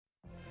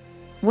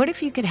What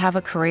if you could have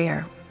a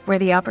career where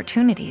the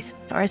opportunities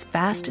are as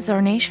vast as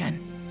our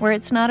nation, where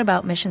it's not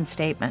about mission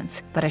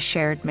statements, but a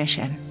shared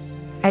mission?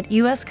 At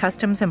U.S.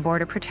 Customs and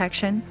Border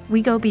Protection,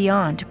 we go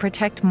beyond to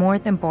protect more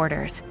than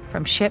borders.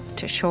 From ship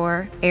to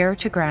shore, air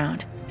to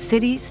ground,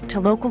 cities to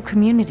local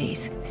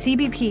communities,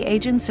 CBP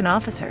agents and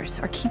officers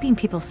are keeping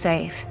people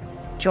safe.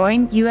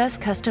 Join U.S.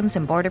 Customs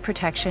and Border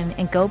Protection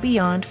and go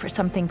beyond for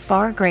something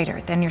far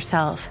greater than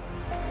yourself.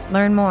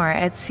 Learn more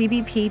at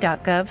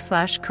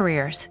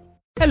cbp.gov/careers.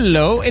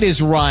 Hello, it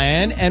is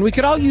Ryan, and we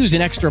could all use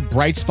an extra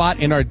bright spot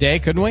in our day,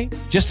 couldn't we?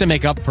 Just to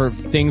make up for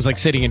things like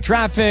sitting in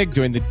traffic,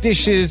 doing the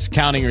dishes,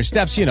 counting your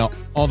steps,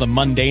 all the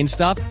mundane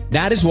stuff.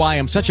 That is why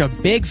I'm such a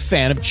big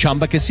fan of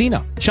Chumba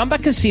Casino. Chumba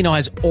Casino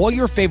has all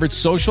your favorite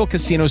social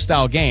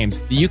casino-style games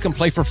that you can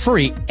play for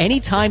free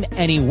anytime,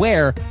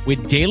 anywhere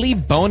with daily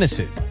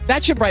bonuses.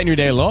 That should brighten your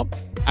day a little.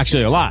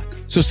 Actually, a lot.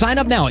 So sign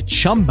up now at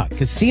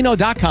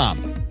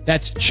ChumbaCasino.com.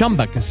 That's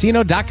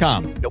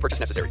ChumbaCasino.com. No purchase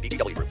necessary.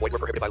 VGW Group. Void where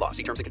prohibited by law.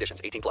 See terms and conditions.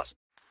 18+.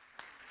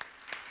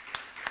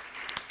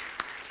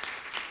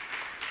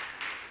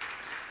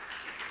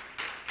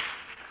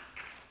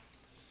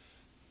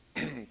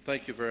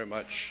 Thank you very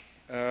much.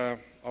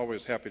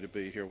 Always happy to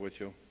be here with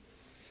you.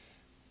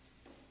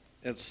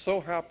 It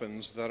so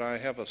happens that I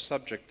have a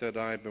subject that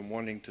I've been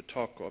wanting to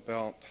talk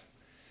about,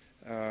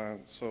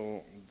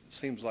 so it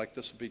seems like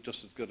this would be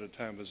just as good a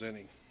time as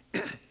any.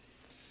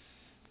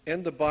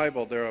 In the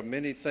Bible, there are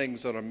many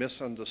things that are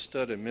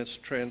misunderstood and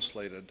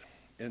mistranslated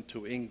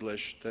into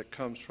English that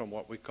comes from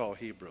what we call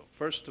Hebrew.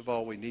 First of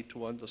all, we need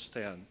to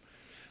understand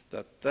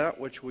that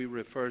which we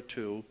refer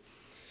to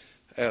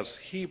as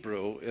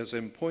Hebrew is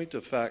in point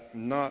of fact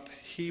not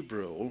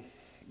Hebrew,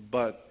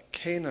 but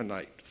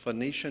Canaanite,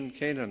 Phoenician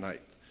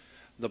Canaanite.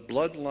 The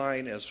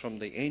bloodline is from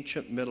the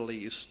ancient Middle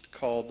East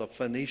called the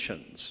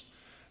Phoenicians.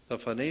 The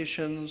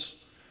Phoenicians,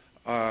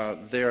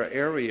 their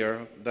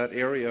area, that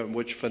area in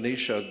which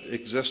Phoenicia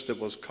existed,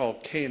 was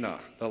called Cana,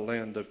 the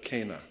land of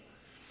Cana.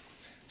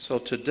 So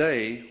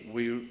today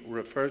we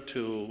refer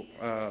to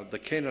the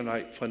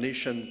Canaanite,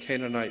 Phoenician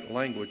Canaanite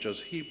language as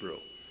Hebrew.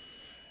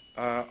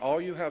 All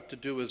you have to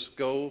do is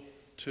go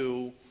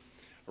to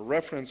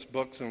reference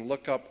books and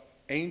look up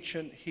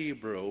ancient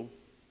Hebrew,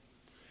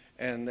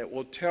 and it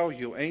will tell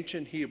you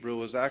ancient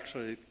Hebrew is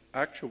actually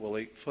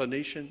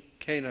Phoenician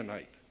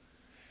Canaanite.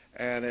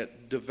 And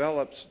it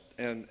develops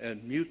and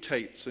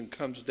mutates and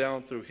comes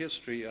down through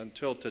history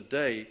until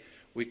today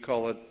we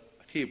call it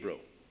Hebrew.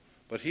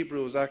 But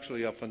Hebrew is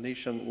actually a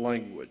Phoenician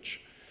language.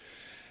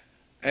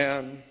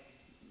 And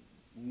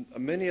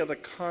many of the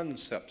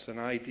concepts and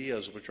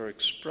ideas which are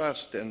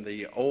expressed in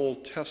the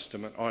Old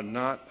Testament are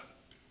not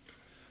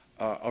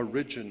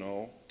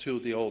original to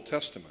the Old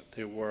Testament.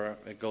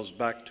 It goes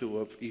back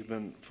to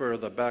even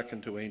further back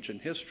into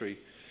ancient history,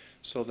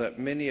 so that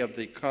many of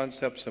the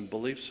concepts and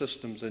belief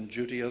systems in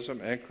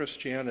Judaism and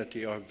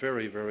Christianity are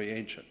very, very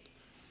ancient.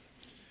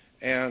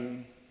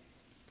 And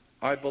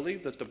I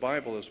believe that the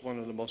Bible is one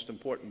of the most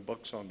important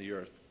books on the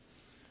earth,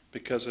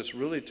 because it's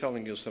really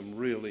telling you some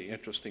really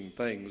interesting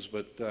things,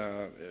 but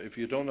if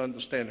you don't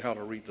understand how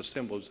to read the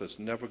symbols, it's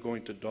never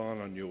going to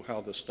dawn on you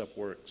how this stuff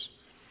works.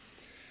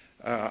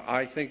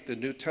 I think the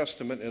New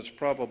Testament is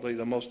probably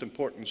the most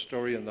important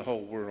story in the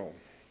whole world,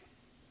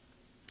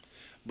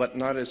 but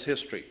not as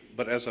history,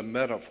 but as a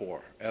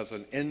metaphor, as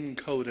an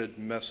encoded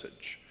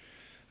message.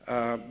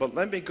 But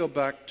let me go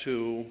back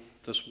to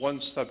this one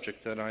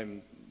subject that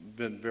I've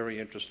been very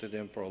interested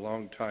in for a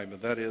long time,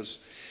 and that is,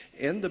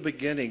 in the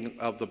beginning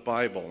of the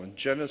Bible, in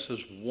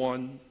Genesis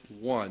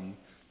 1:1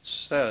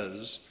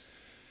 says,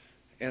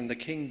 in the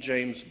King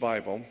James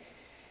Bible,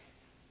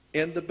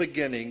 in the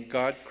beginning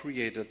God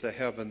created the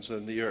heavens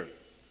and the earth.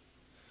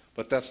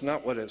 But that's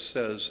not what it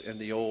says in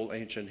the old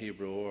ancient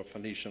Hebrew or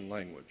Phoenician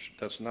language.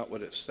 That's not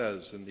what it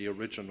says in the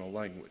original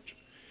language.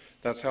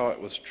 That's how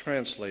it was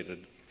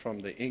translated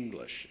from the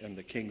English, in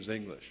the King's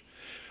English.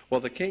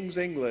 Well, the King's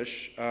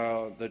English,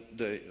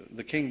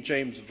 the King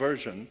James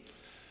Version,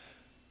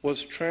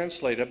 was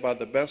translated by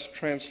the best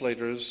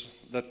translators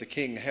that the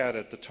king had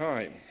at the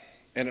time.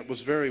 And it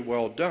was very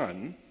well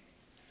done.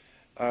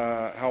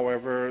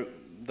 However,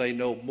 they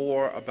know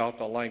more about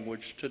the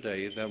language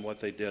today than what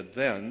they did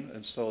then,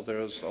 and so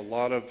there's a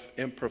lot of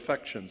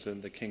imperfections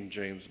in the King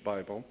James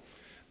Bible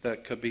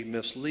that could be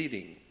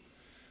misleading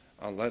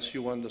unless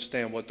you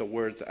understand what the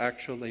words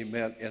actually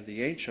meant in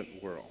the ancient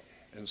world.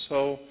 And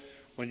so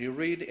when you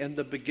read in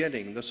the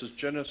beginning, this is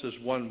Genesis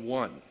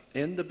 1:1,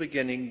 in the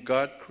beginning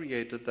God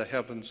created the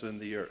heavens and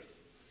the earth.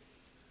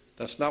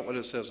 That's not what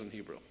it says in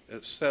Hebrew.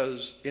 It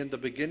says in the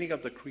beginning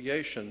of the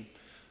creation,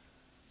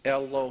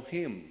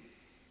 Elohim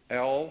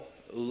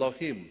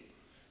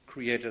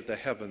created the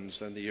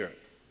heavens and the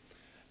earth.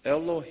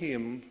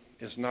 Elohim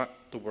is not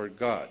the word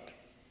God.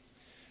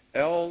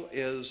 El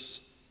is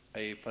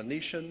a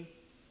Phoenician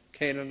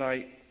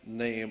Canaanite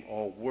name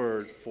or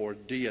word for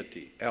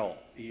deity, El,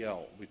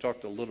 E-L. We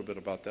talked a little bit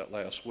about that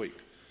last week.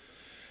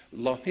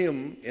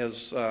 Elohim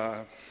is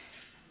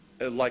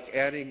like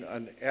adding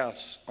an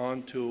S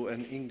onto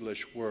an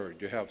English word.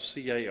 You have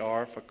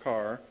C-A-R for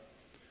car,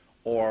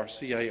 or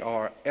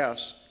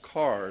C-A-R-S,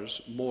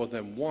 cars, more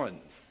than one.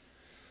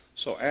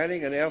 So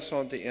adding an S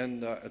on the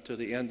end, to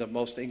the end of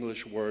most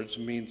English words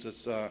means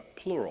it's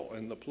plural,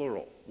 in the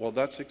plural. Well,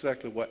 that's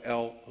exactly what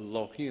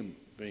Elohim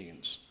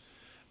means.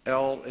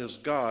 El is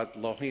God,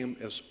 Lohim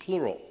is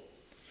plural.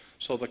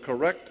 So the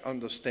correct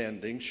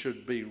understanding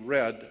should be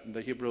read,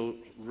 the Hebrew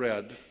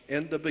read,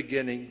 in the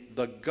beginning,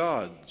 the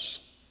gods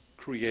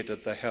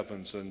created the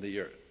heavens and the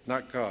earth,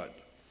 not God.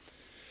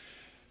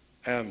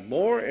 And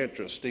more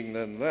interesting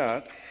than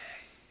that,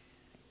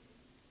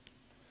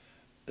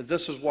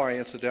 this is why,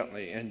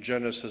 incidentally, in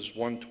Genesis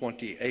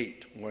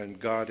 1:28, when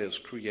God is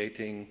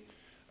creating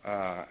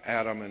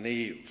Adam and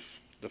Eve,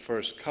 the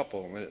first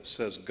couple, and it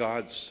says,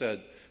 God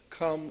said,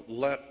 "Come,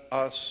 let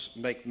us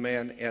make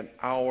man in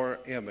our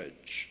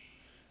image,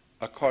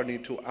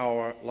 according to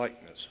our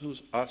likeness."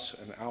 Who's us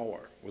and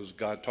our? Was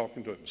God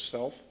talking to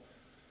himself?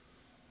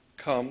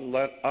 Come,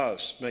 let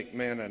us make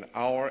man in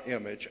our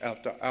image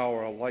after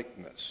our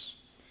likeness.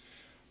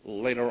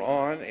 Later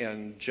on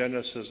in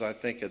Genesis, I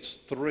think it's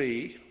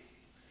 3,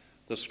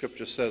 the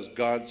scripture says,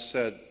 God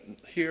said,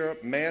 "Here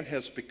man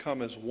has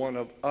become as one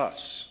of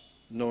us,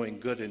 knowing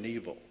good and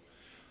evil."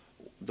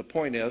 The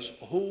point is,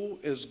 who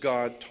is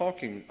God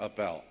talking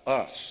about?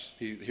 Us.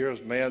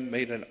 Here's man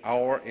made in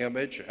our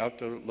image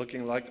after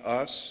looking like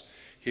us.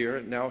 Here,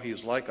 now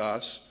he's like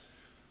us.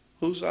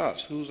 Who's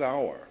us? Who's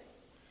our?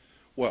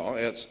 Well,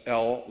 it's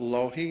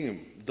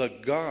Elohim, the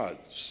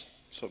gods.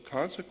 So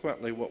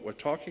consequently, what we're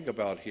talking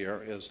about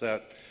here is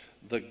that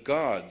the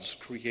gods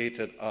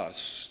created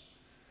us,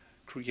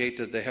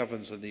 created the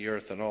heavens and the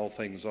earth and all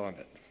things on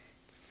it.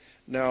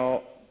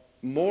 Now,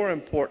 more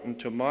important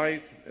to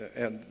my,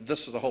 and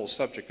this is the whole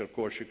subject, of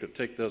course, you could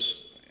take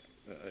this,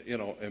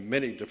 in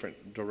many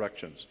different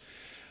directions.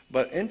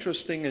 But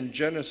interesting, in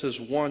Genesis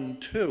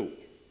 1:2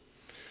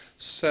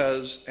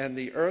 says, "And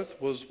the earth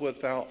was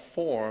without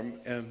form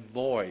and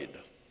void."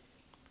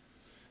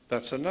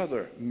 That's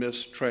another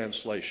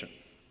mistranslation.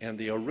 And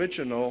the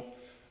original,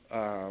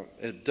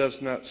 it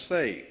does not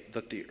say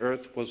that the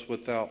earth was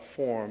without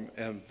form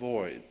and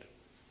void.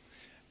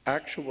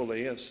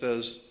 Actually, it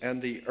says,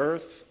 "And the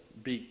earth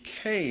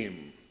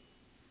became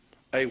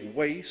a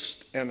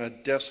waste and a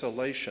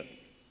desolation."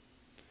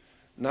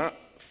 Not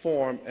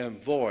form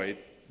and void,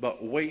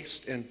 but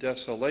waste and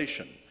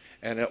desolation.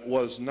 And it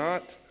was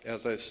not,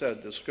 as I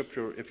said, the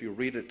scripture, if you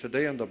read it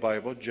today in the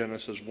Bible,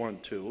 Genesis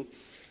 1:2,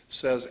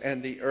 says,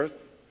 "And the earth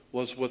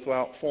was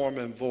without form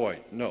and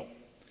void." No.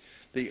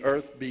 The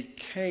earth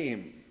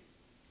became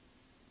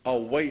a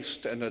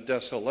waste and a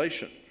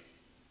desolation.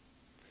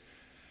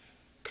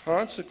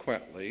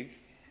 Consequently,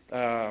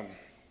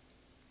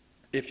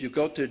 if you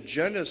go to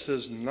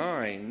Genesis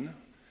 9,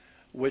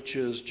 which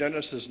is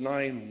Genesis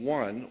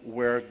 9:1,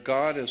 where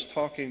God is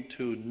talking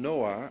to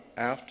Noah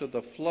after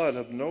the flood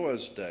of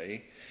Noah's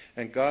day,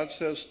 and God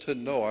says to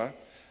Noah,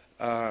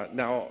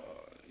 now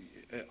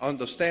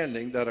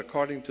understanding that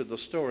according to the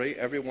story,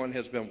 everyone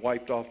has been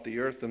wiped off the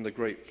earth in the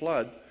great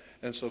flood,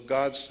 and so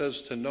God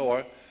says to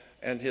Noah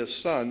and his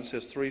sons,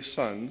 his 3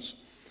 sons,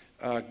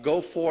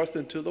 "Go forth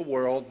into the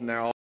world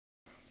now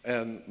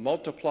and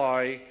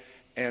multiply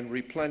and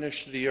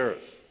replenish the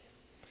earth."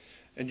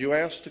 And you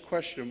ask the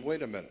question,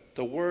 wait a minute,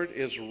 the word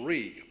is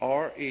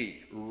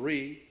R-E,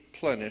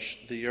 replenish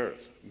the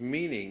earth,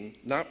 meaning,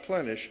 not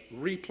plenish,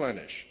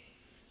 replenish,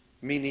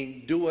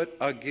 meaning do it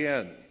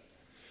again.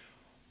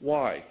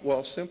 Why?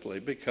 Well, simply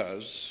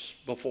because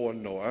before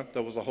Noah,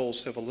 there was a whole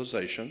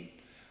civilization.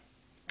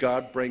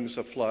 God brings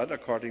a flood,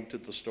 according to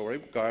the story.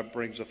 God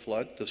brings a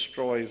flood,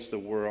 destroys the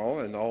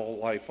world and all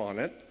life on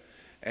it.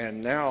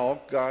 And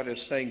now God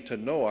is saying to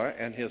Noah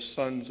and his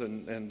sons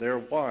and their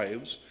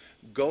wives,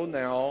 "Go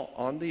now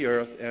on the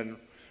earth and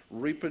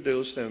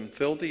reproduce and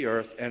fill the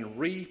earth and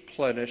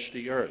replenish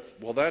the earth."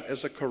 Well, that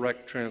is a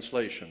correct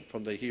translation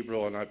from the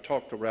Hebrew, and I've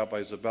talked to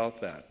rabbis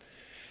about that.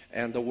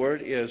 And the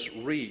word is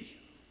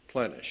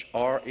replenish.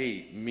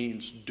 R-E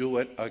means do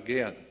it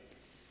again.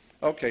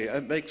 Okay,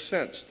 it makes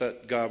sense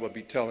that God would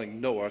be telling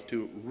Noah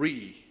to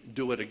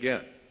redo it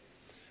again.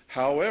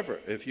 However,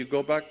 if you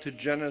go back to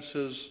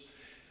Genesis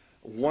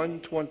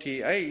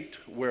 1:28,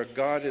 where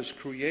God is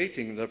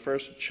creating, the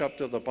first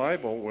chapter of the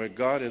Bible, where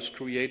God is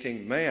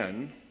creating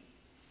man,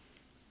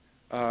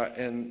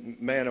 and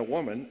man and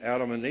woman,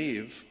 Adam and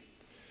Eve,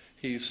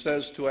 he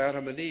says to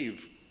Adam and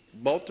Eve,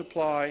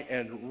 "Multiply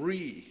and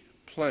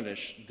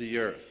replenish the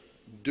earth."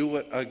 Do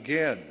it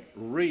again,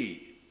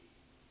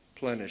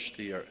 replenish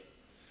the earth.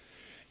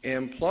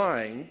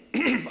 Implying,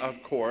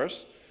 of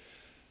course,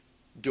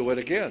 do it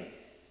again.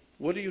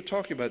 What are you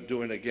talking about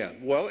doing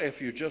again? Well,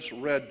 if you just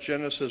read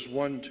Genesis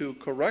 1:2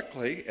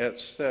 correctly, it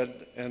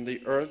said, "And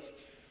the earth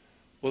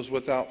was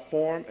without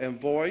form and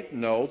void."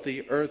 No,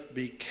 the earth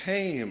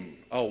became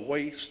a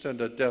waste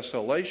and a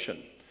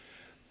desolation.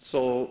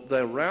 So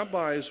the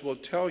rabbis will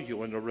tell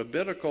you, and the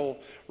rabbinical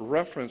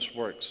reference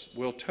works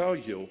will tell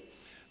you,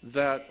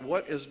 that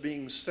what is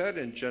being said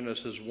in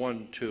Genesis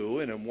 1:2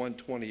 and in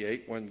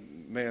 1:28,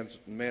 when man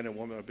and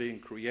woman are being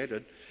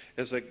created,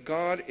 is that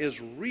God is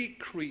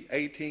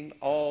recreating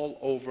all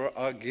over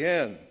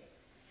again.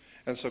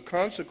 And so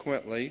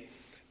consequently,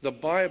 the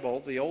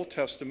Bible, the Old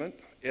Testament,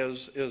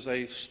 is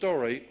a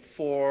story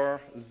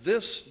for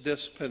this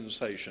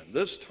dispensation.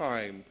 This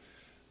time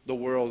the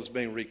world is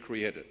being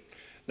recreated.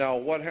 Now,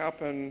 what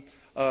happened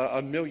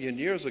a million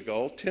years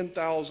ago,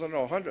 10,000 or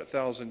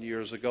 100,000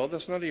 years ago,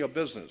 that's none of your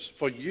business.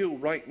 For you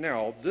right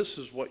now, this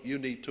is what you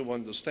need to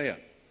understand.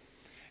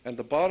 And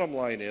the bottom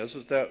line is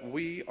that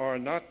we are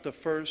not the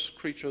first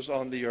creatures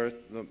on the earth,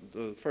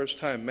 the first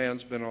time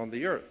man's been on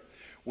the earth.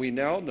 We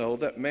now know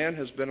that man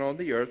has been on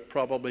the earth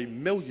probably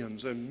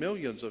millions and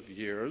millions of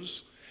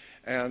years,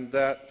 and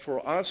that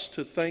for us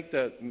to think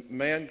that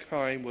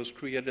mankind was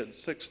created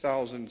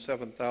 6,000,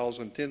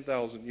 7,000,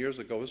 10,000 years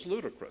ago is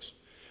ludicrous,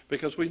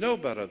 because we know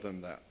better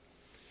than that.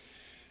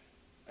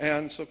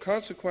 And so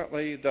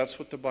consequently, that's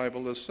what the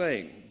Bible is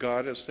saying.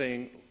 God is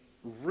saying,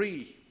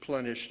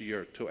 replenish the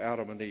earth to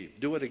Adam and Eve.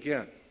 Do it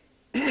again.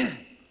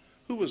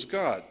 Who is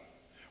God?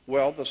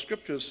 Well, the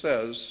Scripture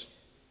says,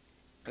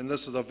 and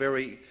this is a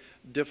very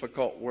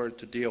difficult word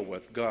to deal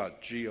with, God,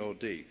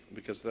 G-O-D,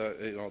 because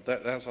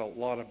that has a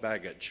lot of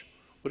baggage.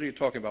 What are you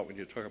talking about when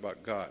you talk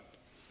about God?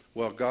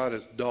 Well, God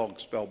is dog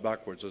spelled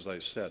backwards, as I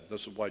said.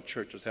 This is why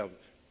churches have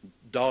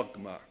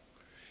dogma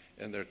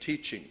in their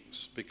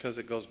teachings, because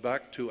it goes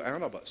back to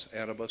Anubis,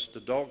 Anubis the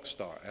dog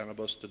star,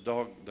 Anubis the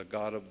dog, the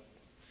god of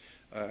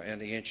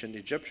and the ancient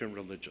Egyptian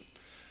religion.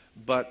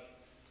 But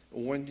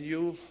when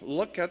you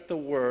look at the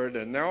word,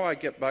 and now I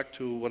get back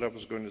to what I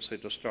was going to say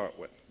to start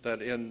with,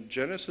 that in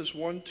Genesis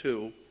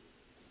 1:2,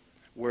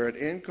 where it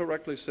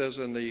incorrectly says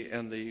and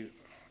the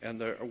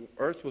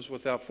earth was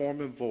without form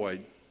and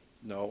void,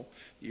 no,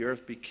 the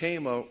earth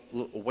became a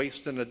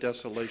waste and a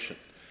desolation.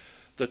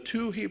 The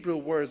two Hebrew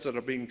words that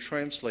are being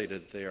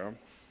translated there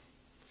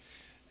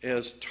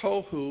is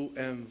tohu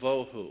and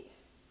vohu.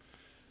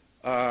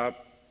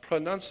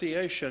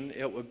 Pronunciation,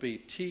 it would be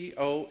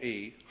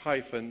T-O-E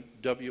hyphen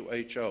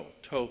W-H-O,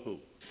 tohu.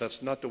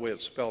 That's not the way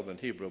it's spelled in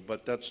Hebrew,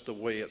 but that's the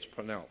way it's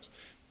pronounced.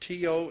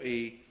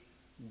 T-O-E-W-H-O,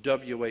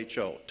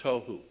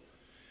 tohu.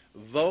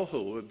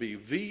 Vohu would be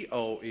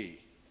V-O-E-W-H-O,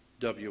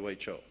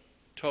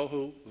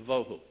 tohu,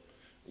 vohu,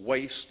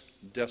 waste,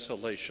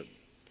 desolation.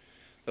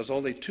 There's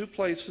only two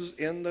places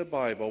in the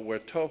Bible where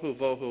tohu,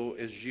 vohu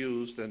is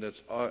used, and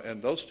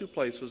those two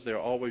places, they're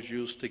always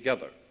used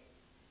together.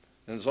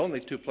 And there's only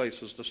two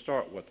places to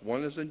start with.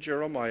 One is in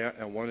Jeremiah,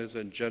 and one is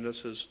in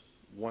Genesis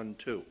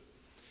 1:2.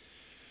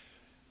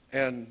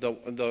 And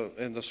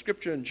in the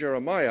scripture in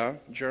Jeremiah,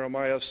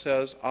 Jeremiah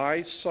says,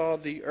 I saw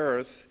the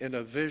earth in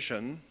a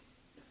vision,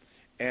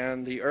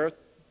 and the earth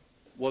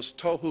was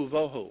tohu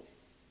vohu,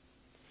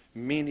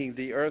 meaning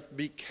the earth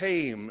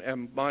became,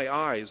 and my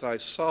eyes, I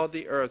saw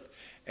the earth,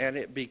 and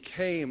it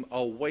became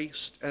a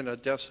waste and a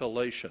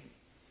desolation.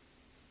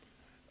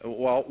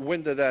 Well,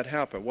 when did that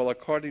happen? Well,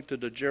 according to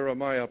the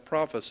Jeremiah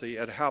prophecy,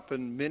 it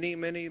happened many,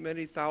 many,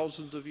 many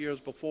thousands of years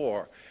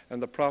before.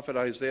 And the prophet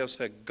Isaiah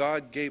said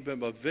God gave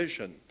him a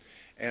vision.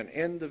 And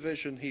in the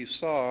vision he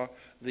saw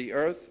the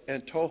earth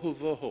and tohu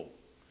vohu,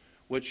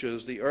 which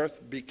is the earth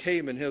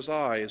became in his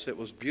eyes. It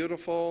was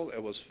beautiful.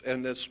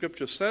 And the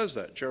scripture says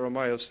that.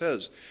 Jeremiah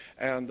says,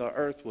 and the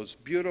earth was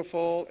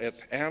beautiful.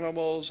 Its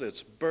animals,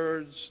 its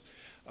birds,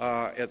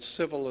 its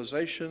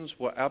civilizations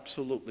were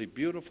absolutely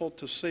beautiful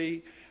to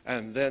see.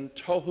 And then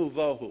tohu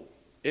vohu,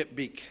 it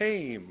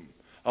became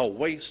a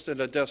waste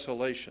and a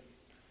desolation,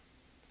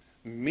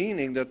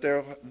 meaning that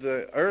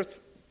the earth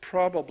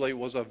probably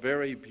was a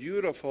very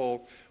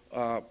beautiful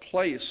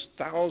place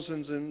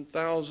thousands and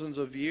thousands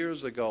of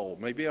years ago,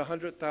 maybe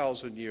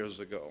 100,000 years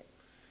ago.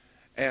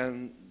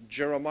 And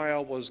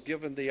Jeremiah was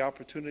given the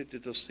opportunity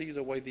to see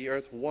the way the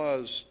earth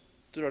was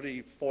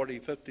 30, 40,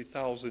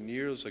 50,000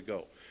 years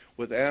ago,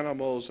 with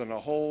animals and a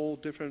whole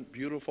different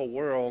beautiful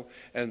world,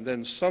 and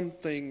then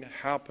something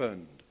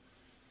happened,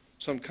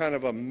 some kind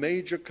of a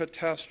major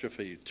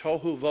catastrophe,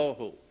 tohu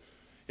vohu.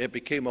 It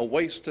became a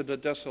waste and a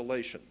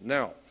desolation.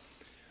 Now,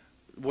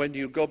 when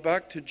you go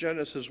back to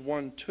Genesis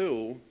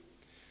 1:2,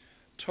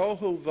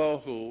 tohu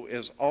vohu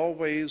is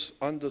always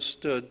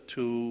understood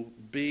to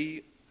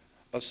be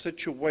a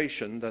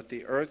situation that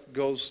the earth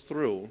goes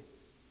through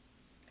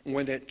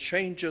when it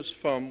changes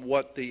from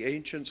what the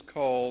ancients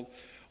called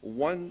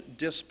one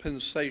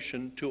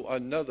dispensation to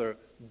another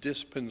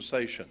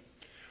dispensation,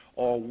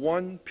 or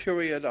one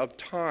period of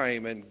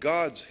time in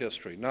God's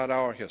history, not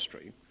our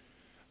history,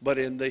 but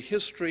in the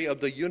history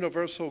of the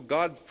universal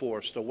God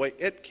force, the way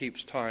it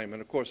keeps time.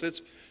 And of course,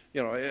 it's,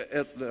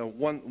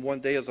 one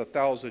day is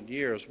 1,000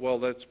 years. Well,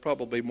 that's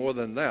probably more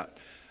than that.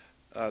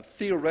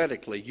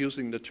 Theoretically,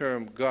 using the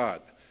term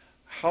God,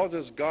 how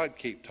does God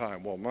keep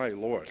time? Well, my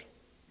Lord,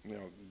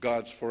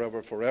 God's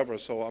forever, forever.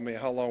 So,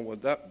 how long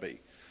would that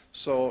be?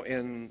 So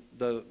in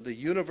the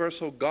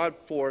universal God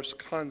force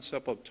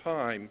concept of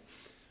time,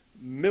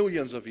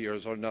 millions of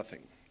years are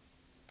nothing.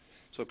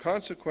 So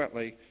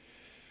consequently,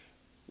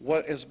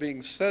 what is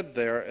being said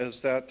there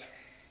is that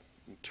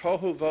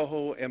tohu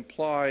vohu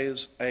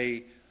implies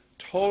a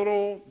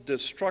total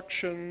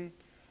destruction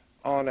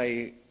on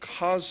a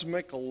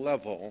cosmic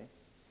level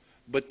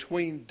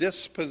between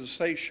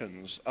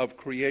dispensations of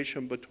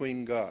creation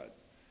between God.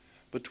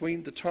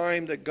 between the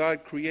time that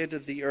God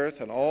created the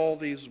earth and all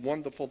these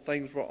wonderful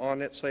things were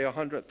on it, say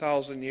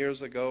 100,000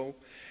 years ago,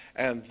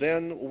 and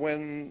then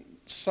when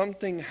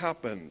something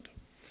happened,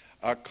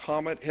 a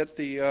comet hit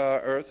the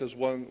earth is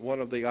one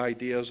of the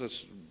ideas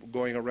that's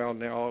going around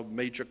now. A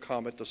major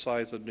comet the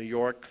size of New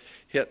York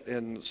hit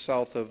in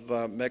south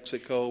of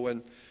Mexico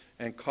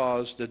and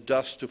caused the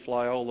dust to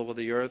fly all over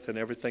the earth, and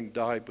everything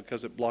died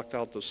because it blocked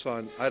out the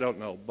sun. I don't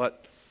know,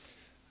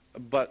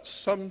 but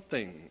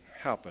something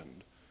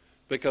happened,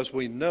 because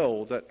we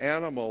know that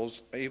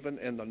animals, even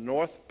in the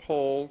North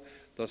Pole,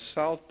 the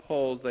South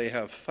Pole, they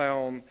have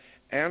found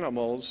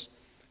animals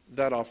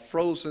that are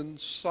frozen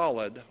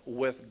solid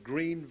with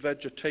green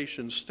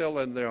vegetation still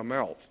in their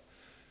mouth.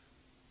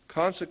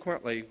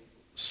 Consequently,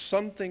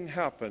 something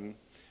happened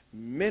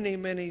many,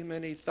 many,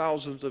 many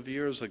thousands of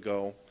years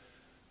ago,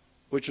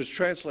 which is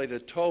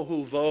translated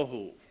tohu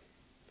vohu.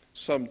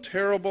 Some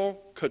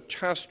terrible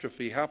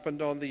catastrophe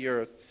happened on the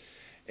earth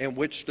in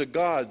which the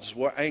gods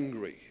were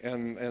angry,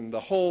 and the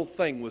whole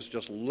thing was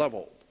just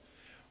leveled.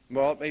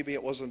 Well, maybe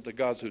it wasn't the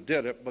gods who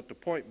did it, but the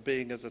point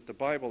being is that the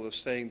Bible is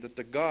saying that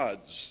the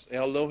gods,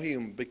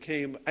 Elohim,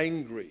 became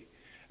angry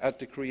at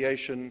the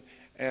creation,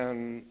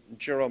 and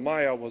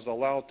Jeremiah was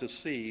allowed to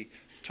see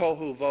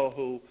tohu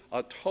vohu,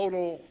 a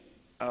total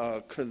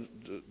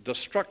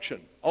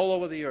destruction all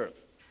over the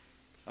earth,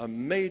 a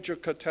major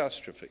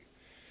catastrophe.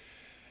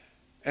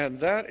 And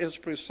that is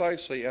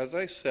precisely, as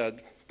I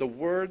said, the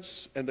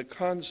words and the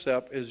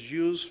concept is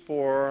used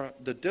for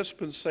the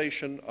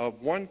dispensation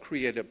of one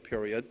creative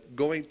period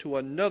going to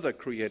another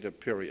creative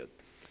period.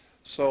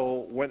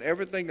 So when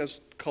everything is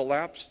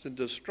collapsed and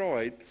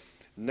destroyed,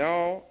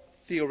 now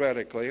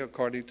theoretically,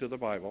 according to the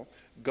Bible,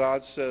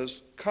 God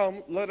says,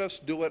 come, let us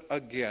do it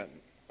again.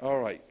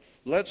 All right,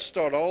 let's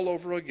start all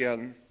over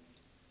again,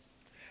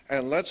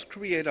 and let's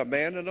create a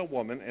man and a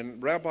woman.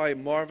 And Rabbi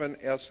Marvin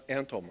S.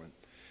 Antelman,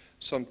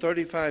 some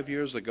 35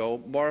 years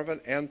ago, Marvin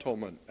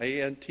Antelman,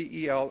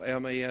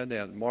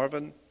 A-N-T-E-L-M-A-N-N,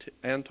 Marvin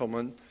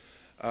Antelman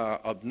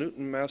of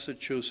Newton,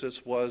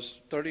 Massachusetts,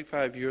 was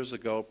 35 years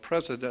ago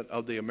president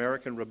of the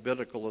American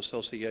Rabbinical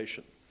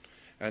Association.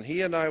 And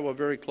he and I were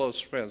very close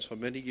friends for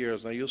many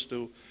years, and I used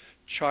to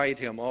chide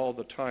him all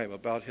the time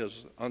about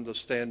his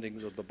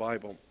understanding of the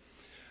Bible.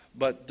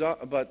 But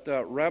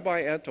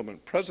Rabbi Antelman,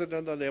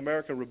 president of the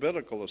American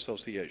Rabbinical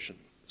Association,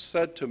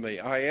 said to me,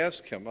 I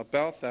asked him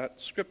about that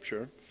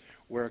scripture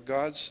where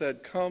God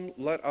said, come,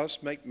 let us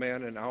make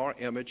man in our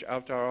image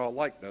after our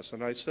likeness.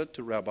 And I said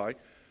to Rabbi,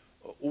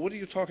 what are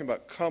you talking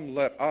about? Come,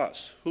 let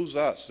us. Who's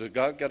us? Did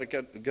God got to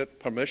get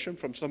permission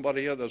from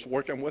somebody else that's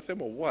working with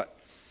him, or what?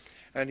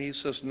 And he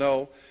says,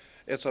 no,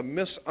 it's a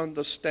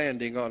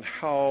misunderstanding on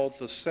how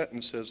the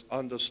sentence is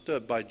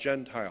understood by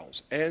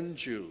Gentiles and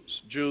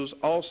Jews. Jews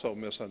also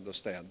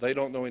misunderstand. They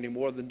don't know any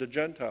more than the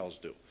Gentiles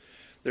do.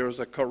 There is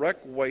a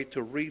correct way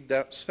to read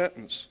that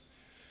sentence.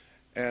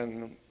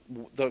 And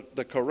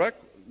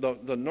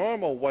the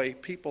normal way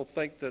people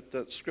think that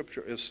the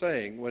scripture is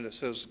saying when it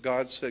says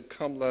God said,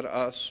 come, let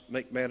us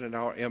make man in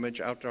our image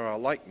after our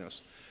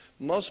likeness.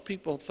 Most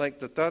people think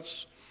that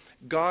that's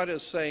God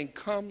is saying,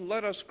 come,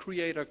 let us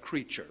create a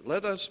creature.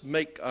 Let us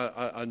make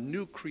a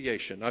new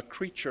creation, a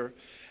creature,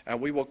 and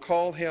we will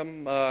call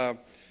him,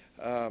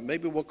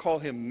 maybe we'll call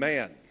him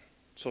man.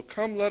 So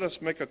come, let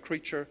us make a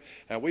creature,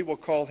 and we will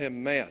call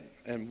him man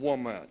and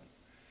woman.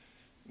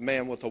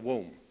 Man with a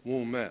womb,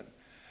 man.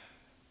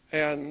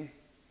 And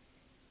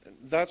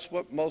that's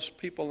what most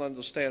people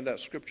understand that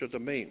scripture to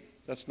mean.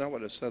 That's not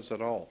what it says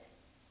at all.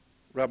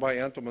 Rabbi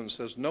Antelman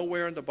says,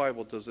 nowhere in the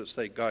Bible does it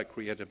say God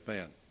created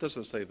man. It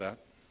doesn't say that.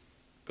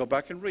 Go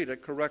back and read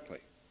it correctly.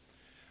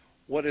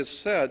 What is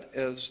said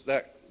is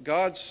that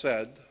God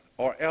said,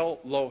 or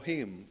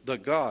Elohim, the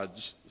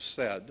gods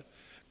said,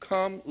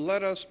 come,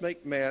 let us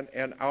make man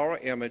in our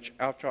image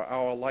after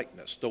our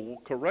likeness. The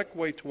correct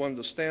way to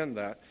understand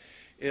that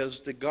is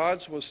the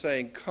gods were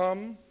saying,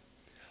 come,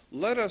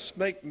 let us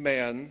make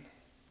man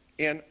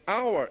in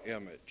our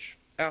image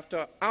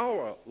after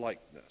our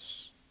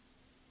likeness.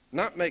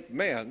 Not make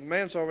man.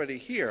 Man's already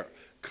here.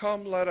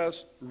 Come, let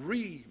us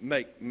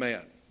remake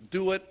man.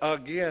 Do it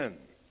again.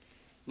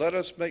 Let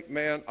us make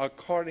man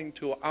according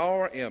to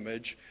our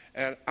image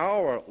and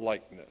our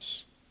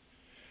likeness.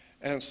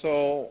 And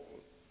so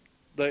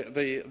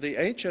the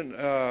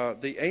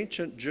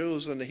ancient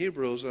Jews and the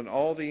Hebrews and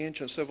all the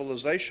ancient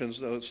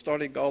civilizations,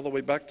 starting all the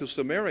way back to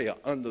Sumeria,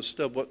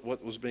 understood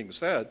what was being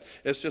said.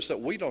 It's just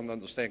that we don't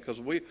understand, because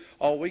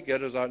all we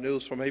get is our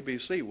news from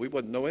ABC. We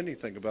wouldn't know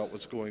anything about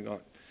what's going on.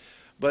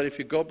 But if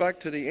you go back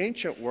to the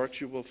ancient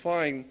works, you will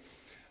find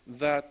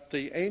that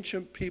the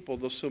ancient people,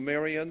 the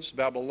Sumerians,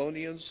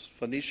 Babylonians,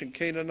 Phoenician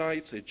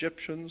Canaanites,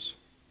 Egyptians,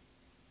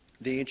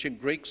 the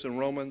ancient Greeks and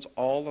Romans,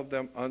 all of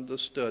them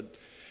understood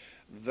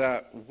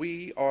that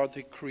we are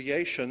the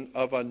creation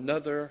of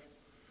another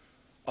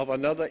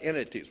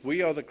entities.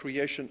 We are the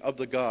creation of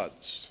the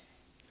gods.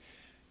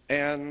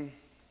 And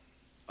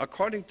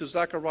according to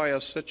Zecharia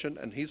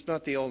Sitchin, and he's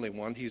not the only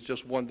one, he's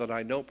just one that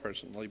I know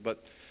personally,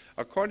 but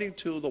according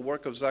to the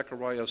work of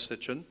Zecharia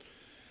Sitchin,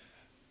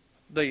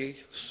 the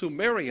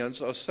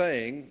Sumerians are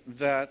saying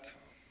that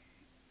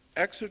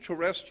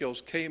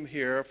extraterrestrials came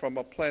here from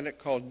a planet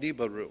called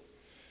Nibiru.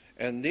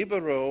 And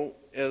Nibiru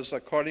is,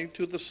 according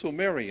to the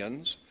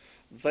Sumerians,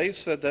 they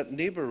said that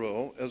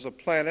Nibiru is a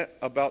planet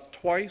about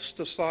twice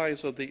the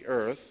size of the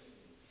Earth,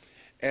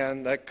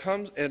 and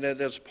it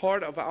is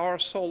part of our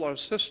solar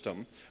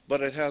system,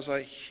 but it has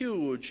a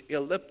huge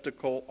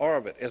elliptical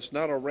orbit. It's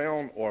not a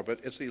round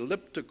orbit, it's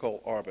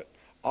elliptical orbit,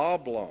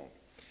 oblong.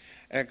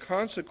 And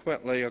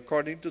consequently,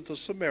 according to the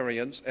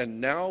Sumerians, and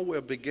now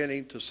we're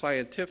beginning to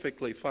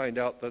scientifically find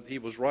out that he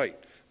was right.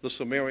 The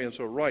Sumerians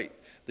are right.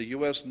 The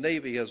U.S.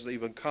 Navy has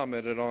even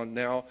commented on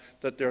now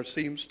that there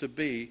seems to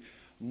be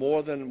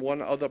more than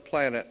one other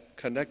planet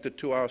connected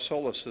to our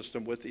solar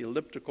system with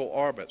elliptical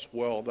orbits.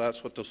 Well,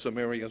 that's what the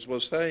Sumerians were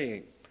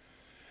saying.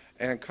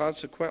 And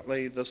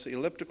consequently, this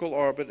elliptical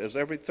orbit is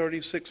every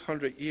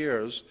 3,600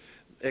 years,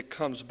 it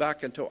comes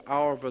back into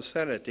our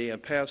vicinity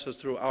and passes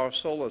through our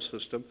solar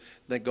system,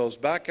 then goes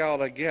back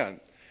out again.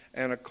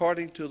 And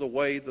according to the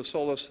way the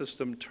solar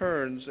system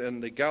turns in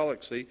the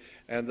galaxy,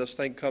 and this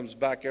thing comes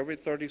back every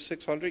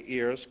 3,600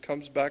 years,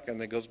 comes back and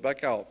then goes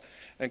back out.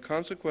 And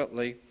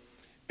consequently,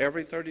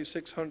 every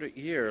 3,600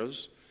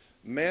 years,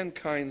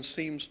 mankind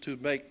seems to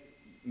make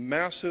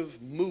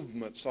massive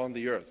movements on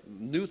the earth.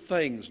 New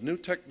things, new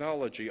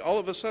technology. All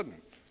of a sudden,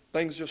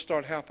 things just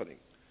start happening.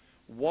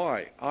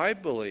 Why? I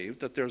believe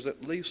that there's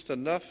at least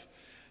enough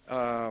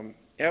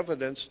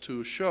evidence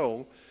to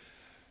show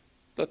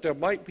that there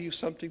might be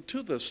something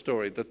to this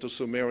story, that the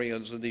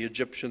Sumerians and the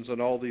Egyptians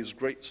and all these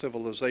great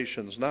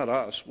civilizations, not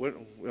us,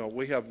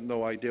 we have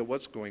no idea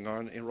what's going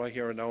on right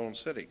here in our own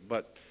city,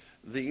 but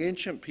the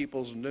ancient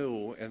peoples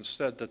knew and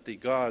said that the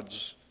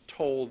gods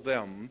told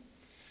them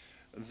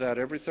that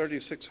every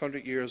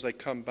 3,600 years they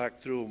come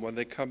back through, and when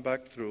they come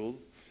back through,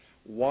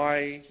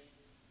 why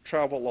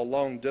travel a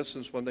long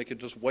distance when they could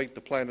just wait?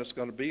 The planet's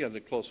going to be in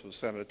the close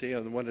vicinity,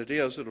 and when it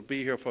is, it'll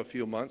be here for a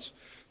few months.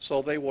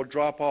 So they will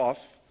drop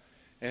off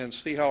and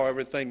see how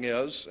everything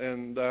is,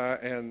 and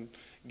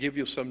give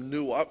you some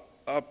new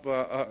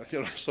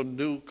some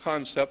new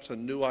concepts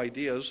and new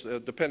ideas,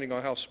 depending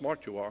on how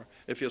smart you are.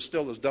 If you're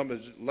still as dumb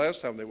as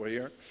last time they were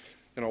here,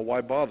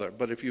 why bother?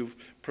 But if you've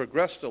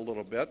progressed a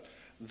little bit,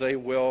 they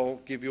will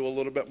give you a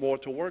little bit more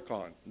to work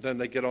on. Then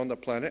they get on the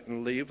planet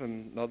and leave,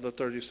 and another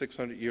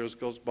 3,600 years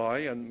goes by,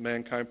 and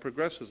mankind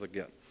progresses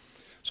again.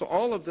 So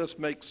all of this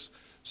makes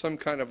some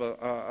kind of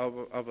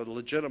a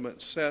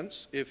legitimate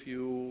sense if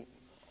you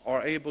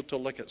are able to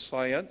look at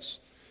science,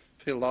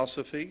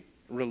 philosophy,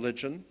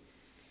 religion,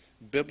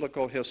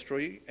 biblical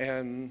history,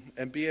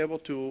 and be able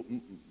to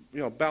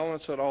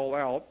balance it all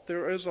out.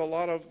 There is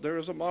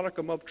a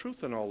modicum of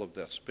truth in all of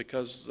this,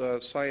 because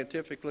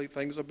scientifically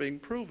things are being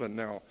proven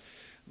now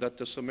that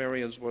the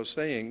Sumerians were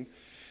saying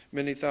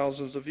many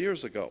thousands of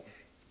years ago.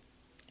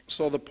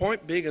 So the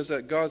point being is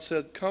that God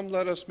said, "Come,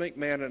 let us make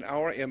man in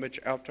our image,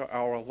 after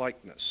our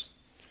likeness."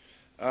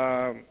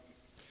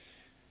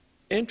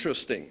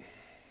 Interesting.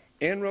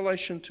 In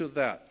relation to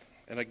that,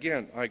 and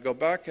again, I go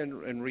back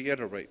and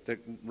reiterate that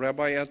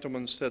Rabbi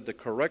Entelman said the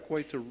correct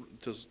way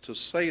to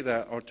say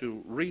that, or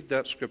to read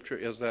that scripture,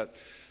 is that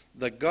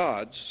the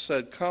gods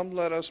said, "Come,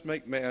 let us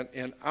make man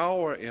in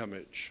our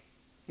image."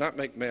 Not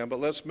make man, but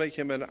let's make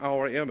him in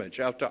our image,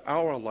 after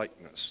our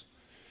likeness.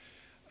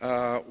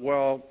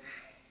 Well,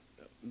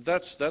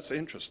 that's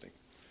interesting.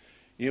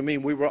 You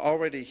mean we were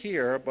already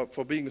here, but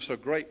for being so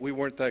great, we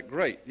weren't that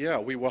great? Yeah,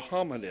 we were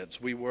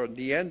hominids. We were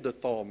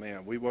Neanderthal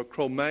man. We were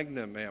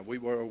Cro-Magnon man. We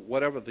were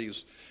whatever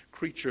these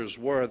creatures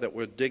were that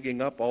we're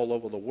digging up all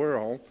over the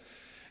world.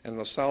 In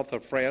the south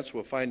of France,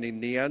 we're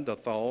finding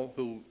Neanderthal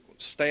who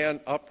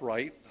stand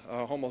upright,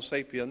 Homo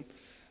sapien,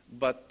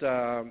 but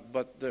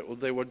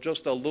they were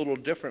just a little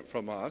different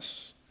from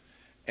us.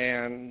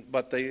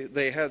 But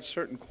they had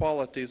certain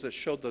qualities that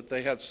showed that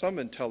they had some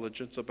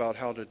intelligence about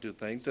how to do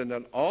things. And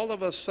then all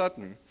of a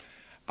sudden,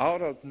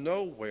 out of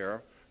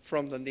nowhere,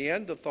 from the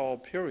Neanderthal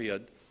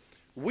period,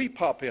 we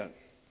pop in.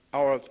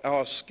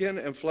 Our skin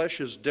and flesh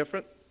is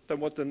different than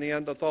what the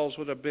Neanderthals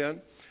would have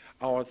been.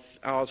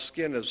 Our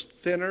skin is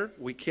thinner.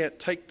 We can't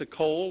take the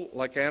cold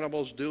like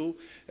animals do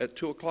at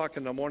 2 o'clock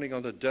in the morning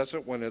on the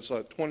desert when it's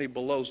 20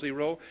 below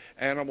zero.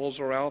 Animals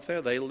are out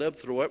there. They live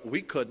through it.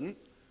 We couldn't.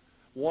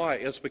 Why?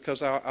 It's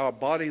because our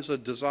bodies are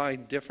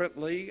designed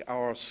differently.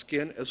 Our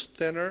skin is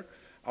thinner.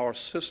 Our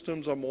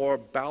systems are more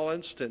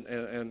balanced and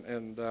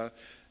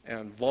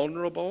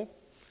vulnerable.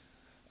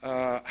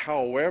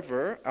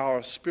 However,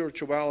 our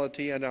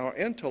spirituality and our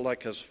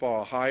intellect is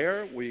far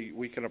higher.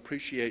 We can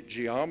appreciate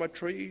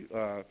geometry,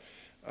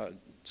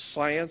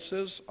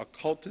 sciences,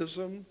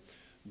 occultism,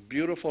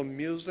 beautiful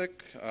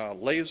music,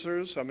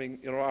 lasers. I mean,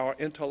 our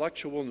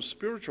intellectual and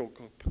spiritual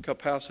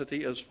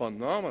capacity is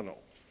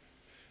phenomenal.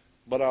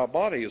 But our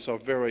bodies are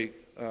very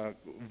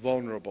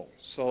vulnerable.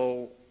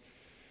 So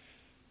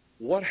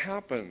what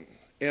happened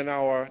in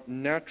our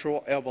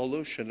natural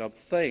evolution of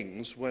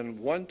things when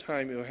one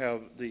time you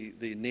have the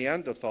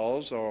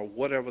Neanderthals or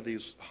whatever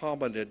these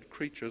hominid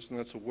creatures, and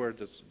that's a word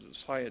that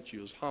science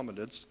uses,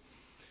 hominids,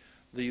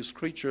 these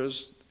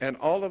creatures and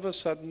all of a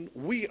sudden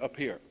we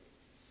appear.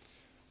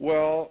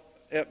 Well,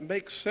 it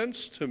makes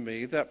sense to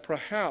me that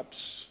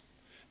perhaps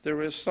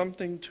there is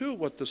something to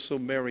what the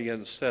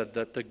Sumerians said,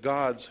 that the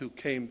gods who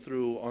came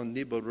through on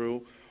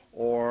Nibiru,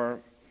 or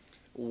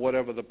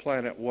whatever the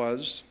planet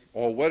was,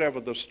 or whatever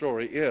the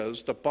story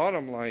is, the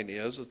bottom line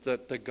is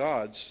that the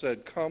gods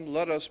said, come,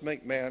 let us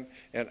make man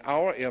in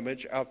our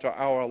image, after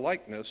our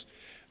likeness,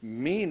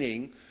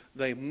 meaning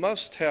they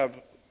must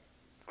have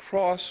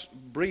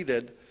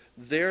cross-breeded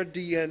their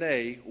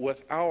DNA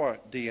with our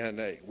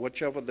DNA,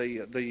 whichever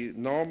the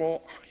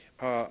normal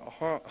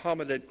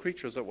hominid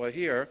creatures that were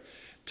here,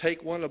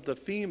 take one of the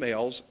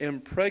females,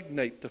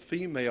 impregnate the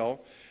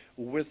female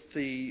with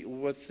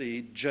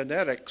the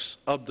genetics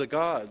of the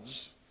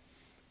gods,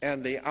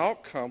 and the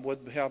outcome would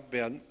have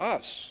been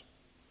us.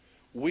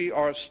 We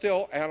are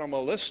still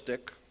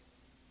animalistic.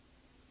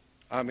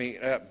 I mean,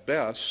 at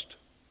best,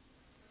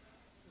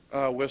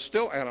 we're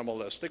still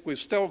animalistic. We're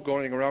still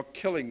going around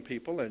killing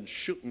people and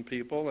shooting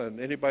people, and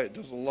anybody that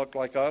doesn't look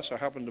like us or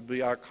happen to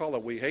be our color,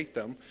 we hate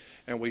them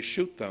and we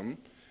shoot them.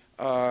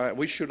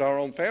 We shoot our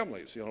own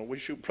families. We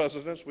shoot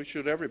presidents, we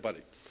shoot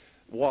everybody.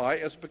 Why?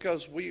 It's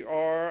because we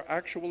are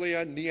actually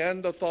a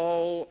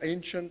Neanderthal,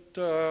 ancient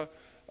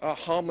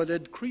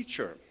hominid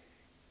creature.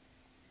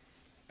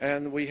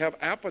 And we have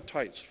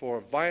appetites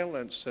for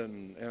violence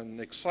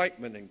and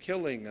excitement and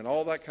killing and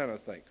all that kind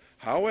of thing.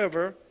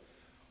 However,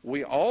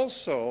 we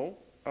also,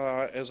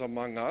 as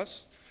among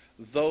us,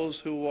 those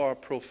who are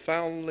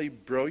profoundly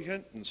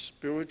brilliant and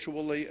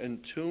spiritually in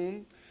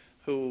tune,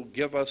 who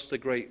give us the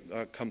great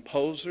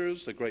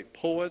composers, the great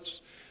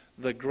poets,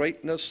 the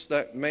greatness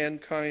that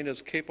mankind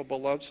is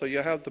capable of. So you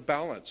have the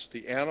balance,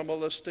 the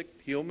animalistic,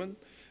 human,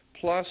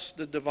 plus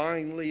the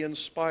divinely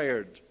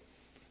inspired.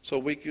 So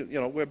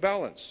we're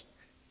balanced.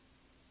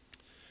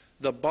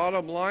 The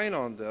bottom line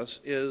on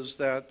this is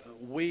that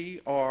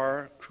we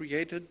are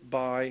created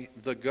by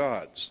the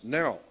gods.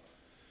 Now,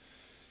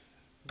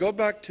 go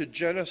back to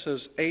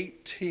Genesis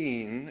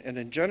 18, and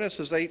in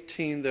Genesis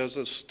 18 there's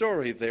a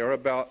story there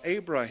about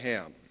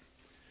Abraham.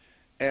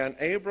 And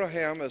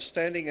Abraham is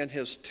standing in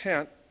his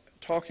tent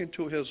talking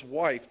to his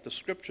wife, the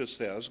scripture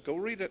says. Go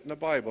read it in the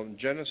Bible in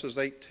Genesis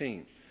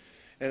 18.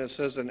 And it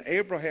says, and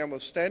Abraham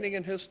was standing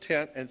in his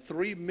tent, and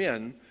 3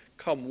 men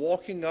come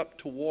walking up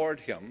toward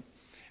him,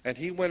 and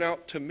he went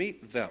out to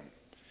meet them.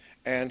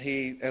 And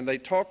they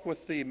talked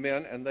with the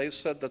men, and they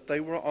said that they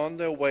were on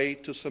their way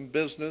to some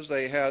business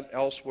they had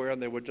elsewhere,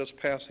 and they were just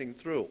passing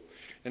through.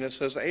 And it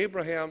says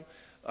Abraham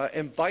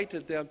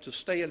invited them to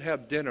stay and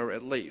have dinner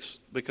at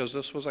least, because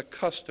this was a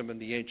custom in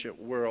the ancient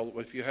world.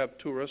 If you have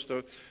tourists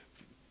or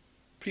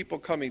people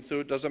coming through,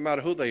 it doesn't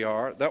matter who they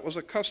are, that was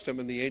a custom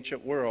in the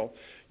ancient world.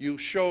 You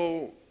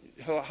show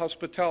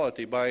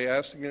hospitality by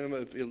asking them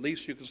if at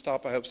least you can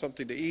stop and have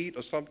something to eat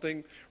or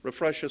something,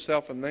 refresh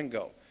yourself, and then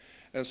go.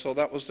 And so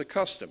that was the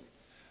custom.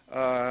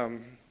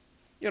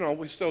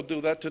 We still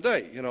do that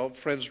today.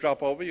 Friends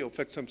drop over, you'll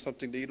fix them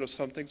something to eat or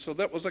something. So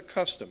that was a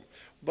custom.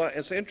 But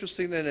it's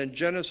interesting that in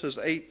Genesis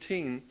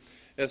 18,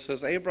 it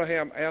says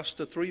Abraham asked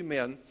the 3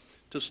 men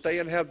to stay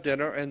and have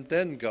dinner and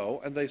then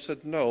go. And they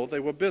said no, they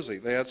were busy.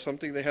 They had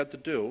something they had to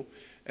do.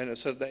 And it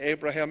said that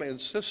Abraham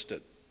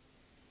insisted.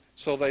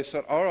 So they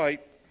said, all right,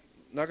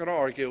 not going to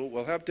argue.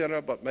 We'll have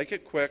dinner, but make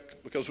it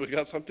quick because we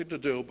got something to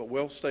do, but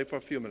we'll stay for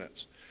a few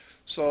minutes.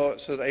 So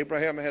it says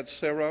Abraham had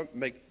Sarah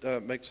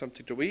make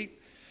something to eat.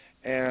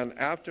 And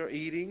after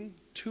eating,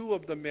 2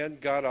 of the men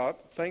got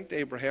up, thanked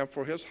Abraham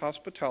for his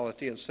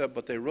hospitality, and said,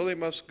 but they really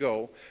must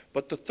go.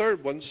 But the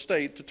 3rd one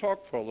stayed to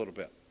talk for a little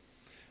bit.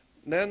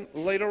 And then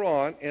later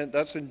on, and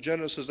that's in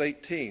Genesis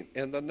 18,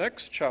 in the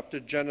next chapter,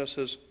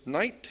 Genesis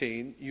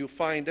 19, you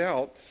find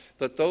out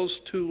that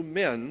those 2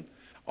 men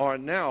are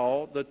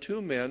now the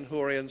 2 men who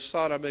are in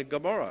Sodom and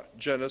Gomorrah,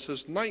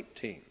 Genesis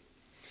 19.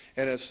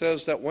 And it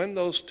says that when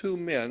those 2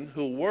 men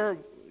who were,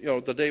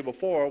 the day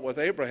before with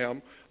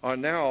Abraham are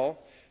now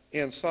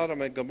in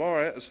Sodom and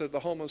Gomorrah, it said the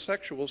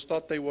homosexuals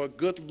thought they were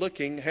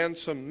good-looking,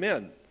 handsome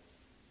men.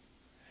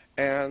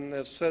 And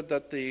it said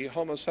that the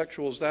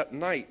homosexuals that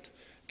night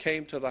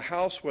came to the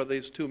house where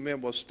these 2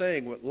 men were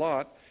staying with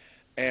Lot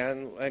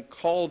and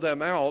called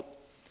them out,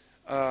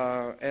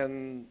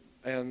 and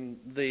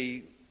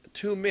the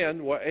 2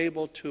 men were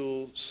able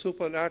to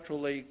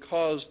supernaturally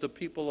cause the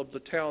people of the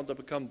town to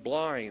become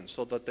blind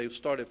so that they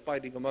started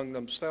fighting among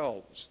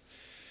themselves.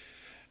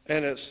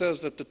 And it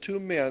says that the 2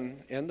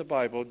 men in the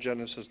Bible,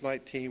 Genesis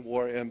 19,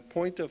 were in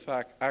point of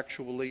fact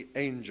actually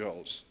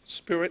angels,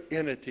 spirit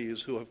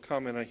entities who have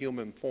come in a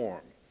human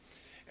form.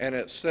 And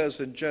it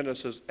says in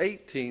Genesis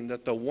 18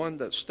 that the one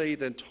that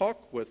stayed and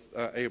talked with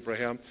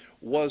Abraham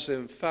was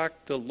in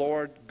fact the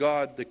Lord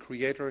God, the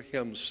Creator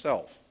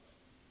himself.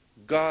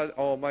 God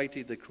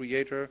Almighty, the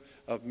Creator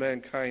of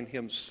mankind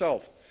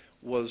himself,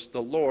 was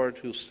the Lord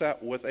who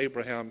sat with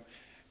Abraham.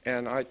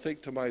 And I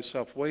think to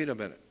myself, wait a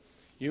minute.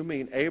 You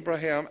mean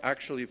Abraham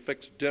actually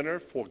fixed dinner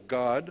for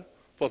God,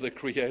 for the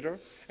Creator?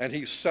 And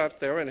he sat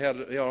there and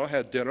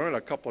had dinner and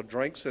a couple of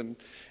drinks and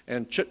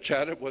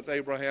chit-chatted with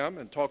Abraham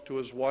and talked to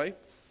his wife?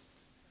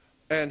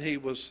 and he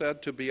was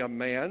said to be a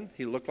man.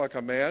 He looked like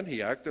a man.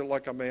 He acted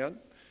like a man.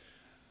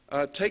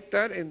 Take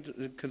that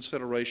into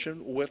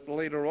consideration with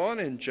later on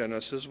in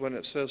Genesis when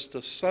it says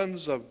the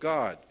sons of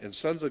God. And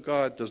sons of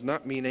God does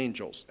not mean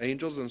angels.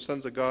 Angels and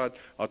sons of God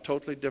are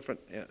totally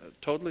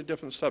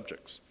different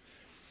subjects.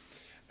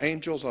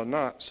 Angels are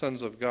not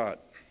sons of God.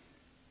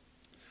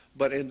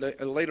 But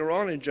later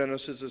on in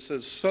Genesis it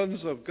says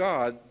sons of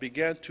God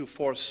began to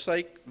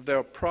forsake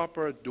their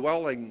proper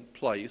dwelling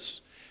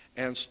place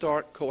and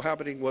start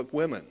cohabiting with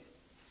women.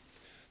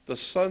 The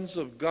sons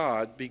of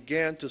God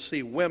began to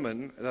see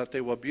women, that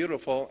they were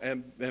beautiful,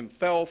 and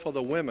fell for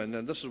the women.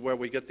 And this is where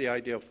we get the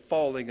idea of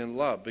falling in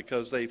love,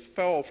 because they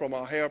fell from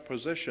a higher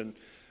position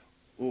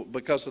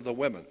because of the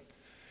women.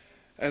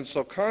 And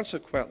so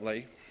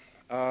consequently,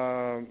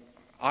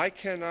 I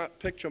cannot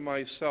picture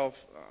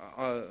myself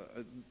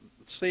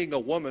seeing a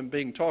woman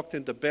being talked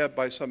into bed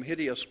by some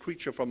hideous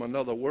creature from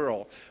another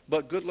world,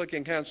 but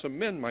good-looking, handsome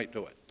men might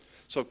do it.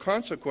 So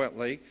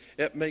consequently,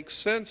 it makes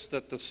sense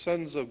that the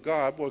sons of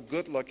God were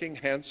good-looking,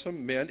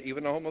 handsome men.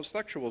 Even the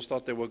homosexuals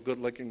thought they were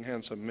good-looking,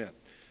 handsome men.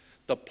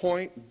 The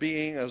point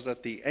being is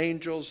that the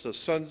angels, the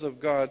sons of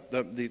God,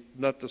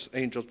 not the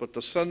angels, but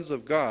the sons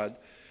of God,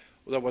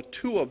 there were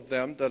two of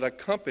them that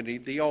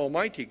accompanied the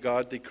Almighty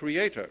God, the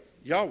Creator,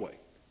 Yahweh,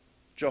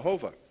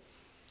 Jehovah.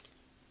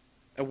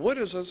 And what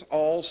is this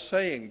all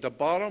saying? The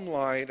bottom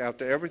line,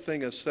 after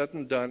everything is said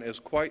and done, is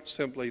quite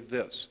simply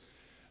this: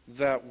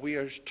 that we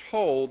are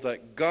told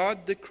that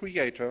God the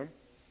Creator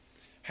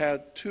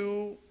had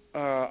two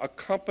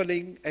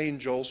accompanying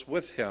angels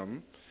with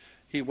him.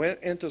 He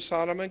went into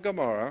Sodom and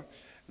Gomorrah.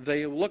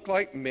 They looked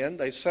like men.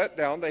 They sat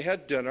down. They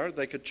had dinner.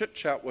 They could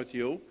chit-chat with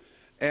you.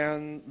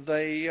 And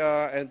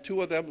and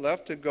two of them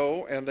left to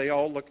go, and they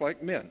all looked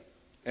like men.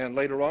 And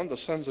later on, the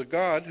sons of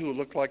God, who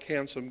looked like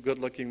handsome,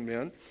 good-looking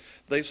men,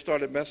 they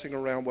started messing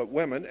around with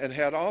women and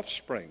had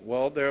offspring.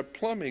 Well, their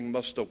plumbing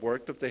must have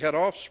worked if they had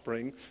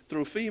offspring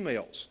through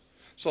females.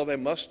 So they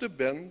must have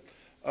been,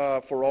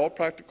 for all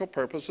practical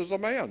purposes, a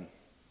man.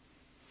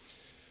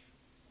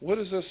 What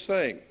is this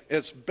saying?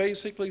 It's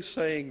basically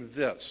saying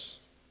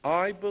this: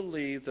 I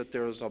believe that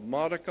there is a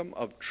modicum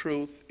of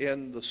truth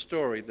in the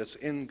story that's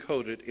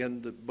encoded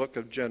in the book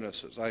of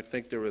Genesis. I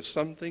think there is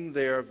something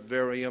there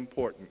very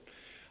important.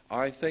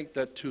 I think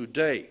that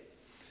today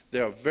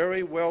there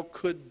very well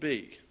could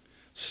be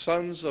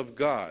sons of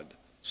God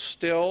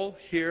still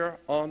here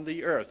on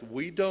the earth.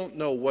 We don't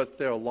know what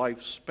their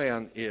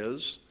lifespan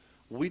is.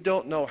 We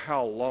don't know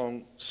how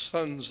long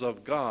sons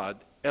of God,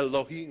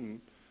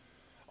 Elohim,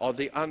 or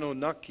the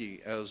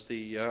Anunnaki, as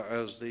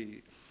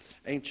the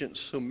ancient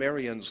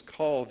Sumerians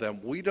call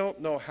them, we don't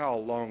know how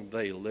long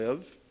they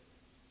live.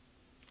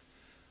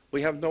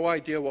 We have no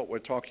idea what we're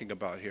talking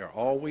about here.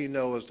 All we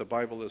know is the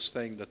Bible is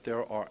saying that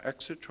there are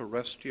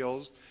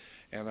extraterrestrials,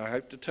 and I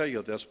have to tell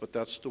you this, but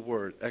that's the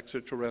word,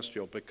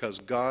 extraterrestrial, because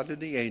God and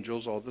the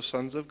angels, or the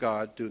sons of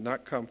God, do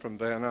not come from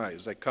Van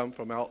Nuys. They come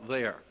from out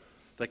there.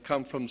 They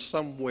come from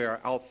somewhere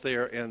out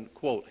there in,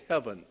 quote,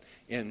 heaven,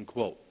 end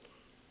quote.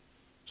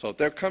 So if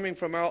they're coming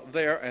from out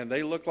there and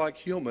they look like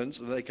humans,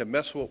 and they can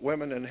mess with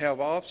women and have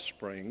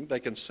offspring,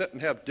 they can sit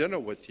and have dinner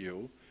with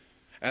you,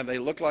 and they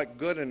look like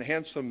good and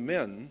handsome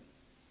men,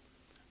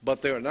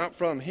 but they're not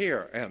from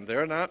here, and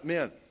they're not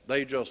men.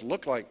 They just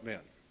look like men.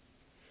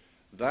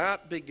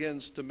 That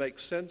begins to make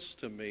sense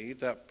to me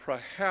that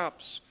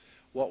perhaps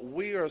what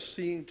we are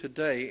seeing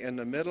today in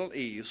the Middle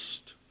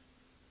East,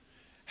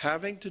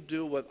 having to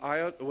do with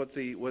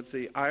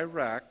the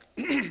Iraq,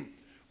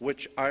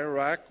 which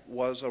Iraq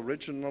was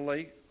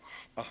originally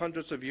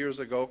hundreds of years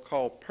ago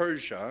called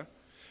Persia.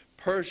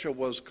 Persia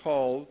was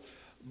called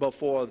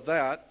before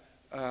that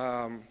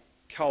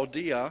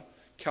Chaldea.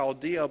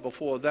 Chaldea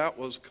before that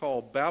was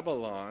called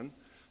Babylon.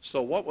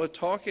 So what we're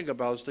talking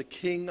about is the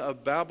king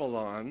of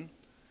Babylon.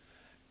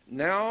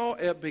 Now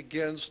it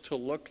begins to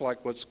look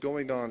like what's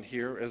going on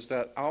here is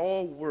that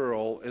our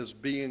world is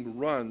being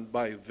run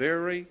by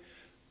very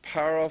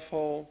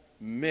powerful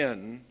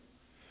men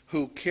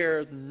who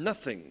care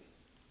nothing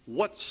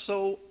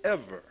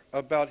whatsoever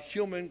about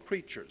human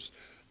creatures.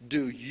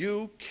 Do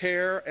you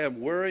care and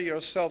worry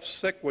yourself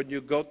sick when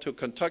you go to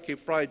Kentucky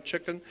Fried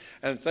Chicken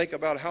and think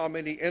about how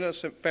many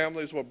innocent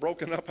families were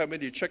broken up, how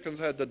many chickens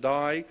had to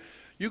die?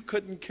 You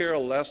couldn't care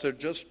less. They're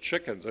just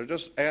chickens. They're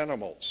just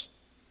animals.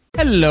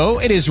 Hello,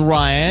 it is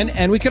Ryan,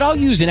 and we could all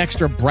use an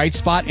extra bright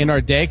spot in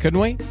our day, couldn't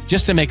we?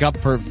 Just to make up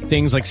for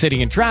things like sitting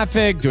in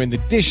traffic, doing the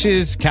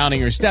dishes, counting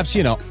your steps,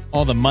 you know,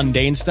 all the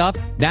mundane stuff.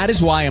 That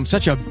is why I'm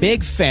such a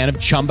big fan of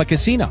Chumba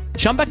Casino.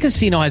 Chumba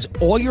Casino has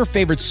all your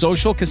favorite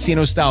social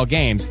casino-style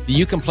games that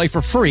you can play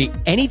for free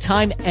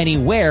anytime,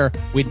 anywhere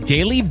with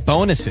daily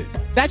bonuses.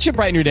 That should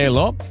brighten your day a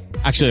little.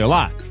 Actually, a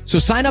lot. So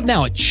sign up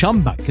now at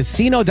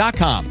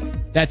ChumbaCasino.com.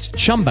 That's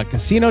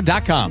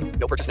ChumbaCasino.com.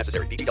 No purchase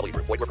necessary. VGW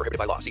Group. Void where prohibited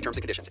by law. See terms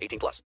and conditions.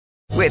 18+.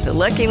 With the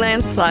Lucky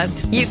Land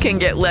Slots, you can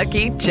get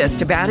lucky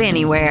just about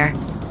anywhere.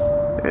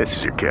 This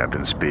is your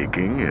captain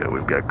speaking.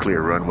 We've got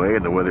clear runway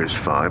and the weather's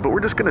fine, but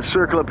we're just going to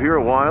circle up here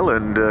a while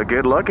and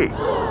get lucky.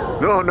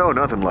 No,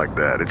 nothing like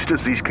that. It's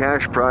just these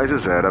cash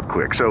prizes add up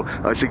quick. So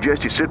I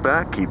suggest you sit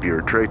back, keep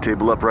your tray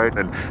table upright,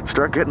 and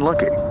start getting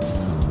lucky.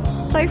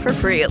 Play for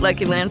free at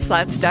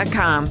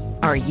LuckyLandSlots.com.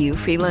 Are you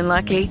feeling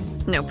lucky?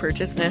 No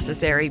purchase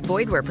necessary.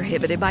 Void where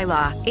prohibited by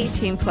law.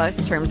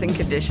 18+ terms and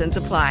conditions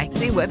apply.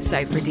 See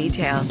website for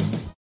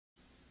details.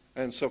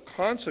 And so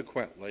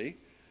consequently,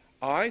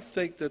 I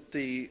think that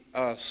the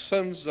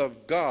sons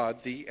of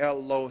God, the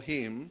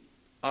Elohim,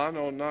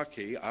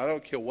 Anunnaki, I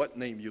don't care what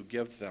name you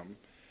give them,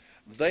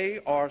 they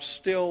are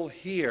still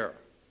here.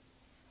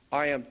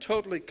 I am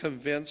totally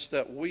convinced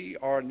that we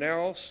are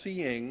now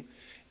seeing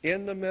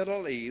in the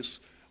Middle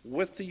East,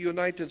 with the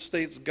United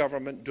States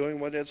government doing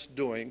what it's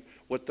doing,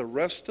 with the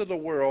rest of the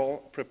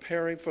world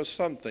preparing for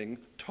something,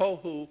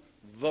 tohu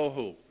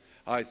vohu.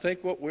 I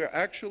think what we're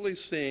actually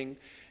seeing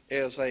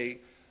is a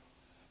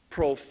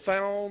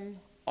profound,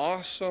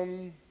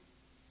 awesome,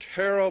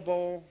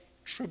 terrible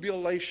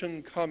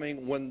tribulation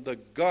coming when the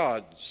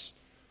gods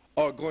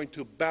are going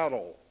to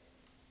battle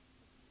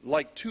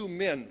like two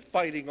men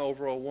fighting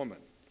over a woman.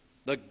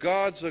 The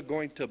gods are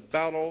going to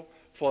battle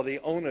for the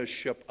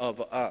ownership of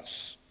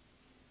us.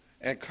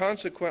 And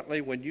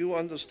consequently, when you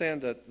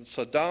understand that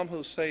Saddam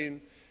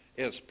Hussein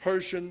is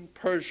Persian,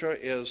 Persia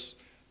is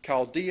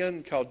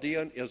Chaldean,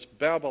 Chaldean is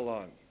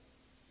Babylon.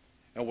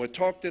 And we're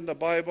talked in the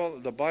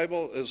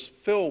Bible is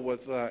filled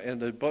with, in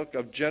the book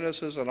of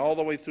Genesis and all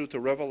the way through to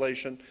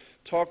Revelation,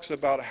 talks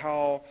about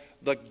how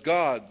the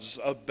gods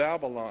of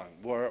Babylon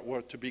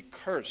were to be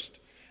cursed,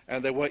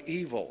 and they were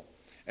evil,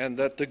 and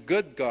that the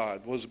good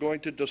God was going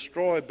to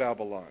destroy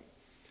Babylon.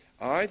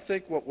 I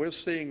think what we're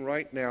seeing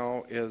right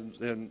now is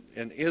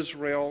in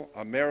Israel,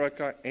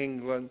 America,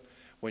 England,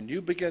 when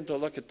you begin to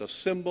look at the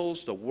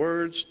symbols, the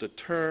words, the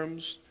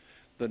terms,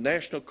 the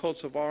national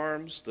coats of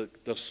arms,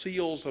 the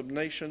seals of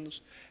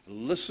nations,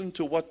 listen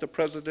to what the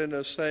president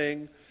is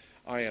saying,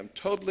 I am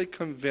totally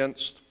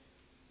convinced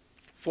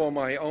for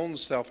my own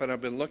self, and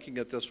I've been looking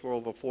at this for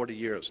over 40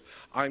 years,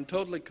 I'm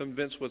totally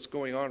convinced what's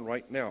going on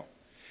right now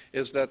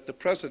is that the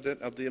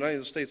president of the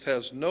United States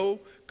has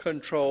no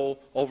control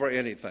over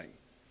anything.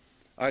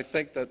 I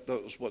think that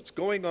what's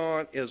going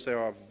on is there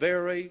are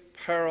very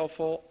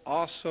powerful,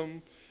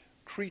 awesome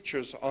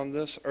creatures on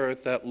this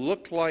earth that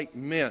look like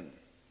men,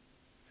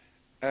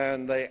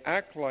 and they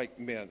act like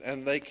men,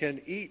 and they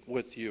can eat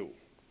with you,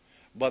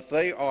 but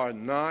they are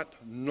not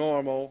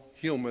normal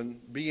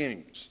human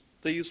beings.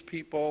 These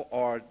people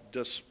are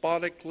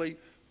despotically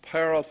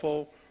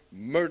powerful,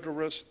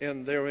 murderous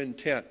in their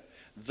intent.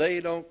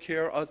 They don't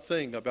care a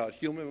thing about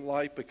human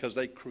life because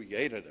they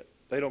created it.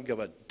 They don't give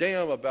a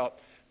damn about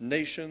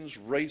nations,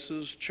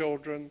 races,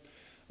 children,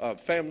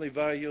 family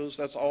values.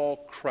 That's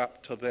all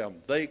crap to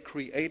them. They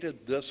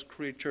created this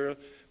creature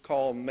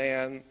called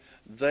man.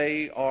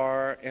 They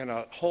are in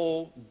a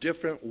whole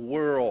different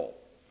world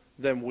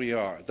than we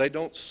are. They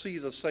don't see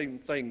the same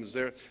things.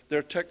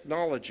 Their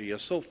technology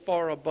is so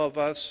far above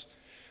us.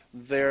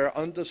 Their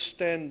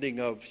understanding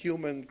of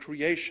human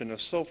creation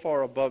is so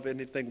far above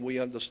anything we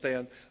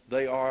understand.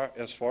 They are,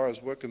 as far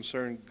as we're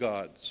concerned,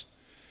 gods.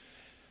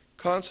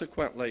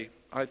 Consequently,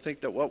 I think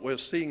that what we're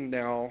seeing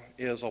now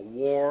is a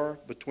war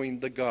between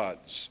the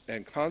gods,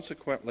 and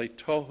consequently,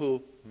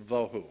 tohu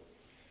vohu.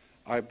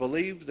 I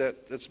believe that,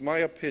 it's my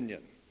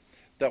opinion,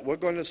 that we're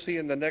going to see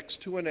in the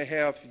next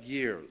 2.5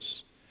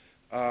 years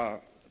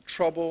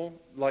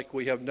trouble like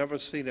we have never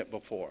seen it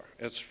before.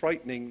 It's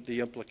frightening, the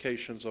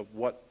implications of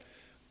what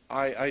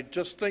I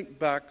just think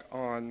back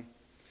on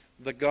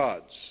the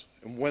gods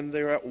and when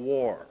they're at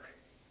war.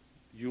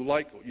 You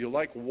like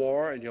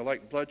war and you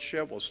like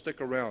bloodshed? Well,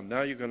 stick around.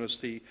 Now you're going to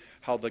see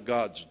how the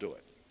gods do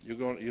it.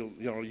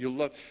 You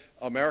love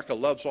America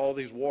loves all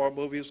these war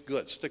movies.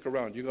 Good, stick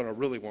around. You're going to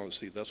really want to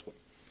see this one,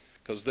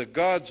 because the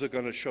gods are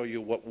going to show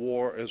you what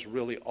war is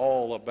really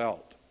all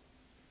about.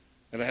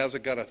 And it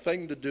hasn't got a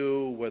thing to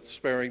do with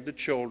sparing the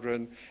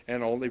children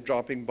and only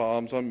dropping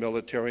bombs on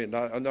military.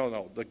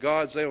 No. The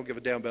gods, they don't give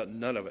a damn about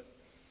none of it.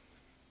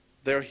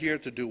 They're here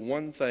to do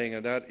one thing,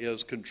 and that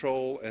is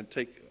control and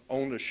take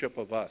ownership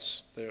of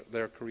us,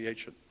 their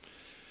creation.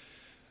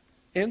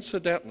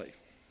 Incidentally,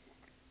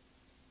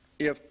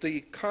 if the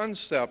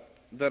concept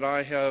that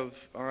I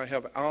have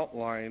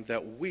outlined,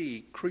 that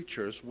we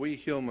creatures, we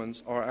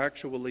humans, are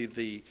actually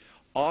the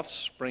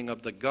offspring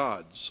of the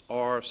gods,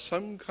 or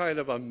some kind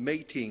of a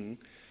mating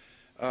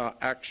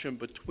action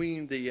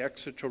between the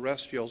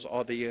extraterrestrials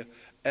or the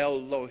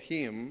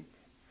Elohim,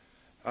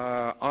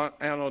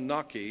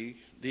 Anunnaki,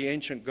 the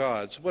ancient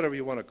gods, whatever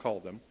you want to call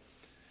them,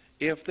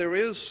 if there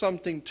is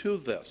something to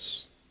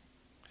this,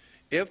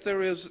 if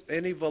there is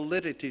any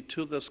validity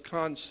to this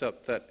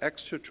concept that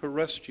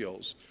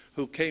extraterrestrials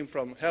who came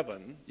from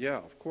heaven, yeah,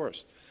 of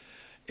course,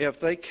 if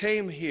they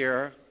came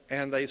here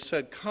and they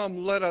said,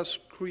 come, let us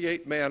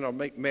create man or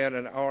make man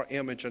in our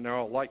image and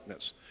our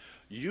likeness,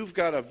 you've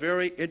got a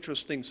very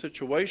interesting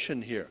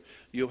situation here.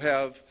 You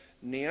have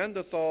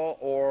Neanderthal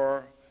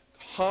or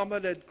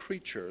hominid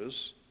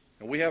creatures,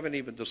 And we haven't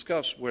even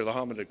discussed where the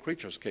hominid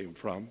creatures came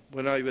from.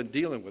 We're not even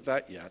dealing with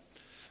that yet.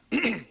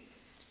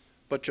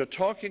 But you're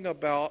talking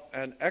about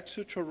an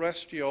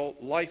extraterrestrial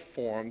life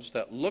forms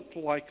that look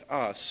like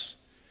us,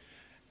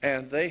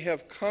 and they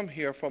have come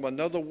here from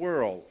another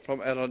world,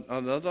 from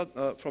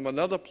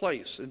another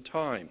place in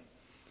time,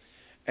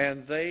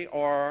 and they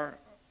are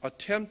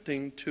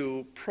attempting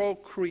to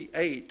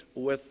procreate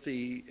with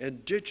the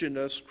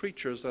indigenous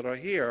creatures that are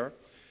here,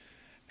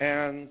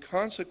 and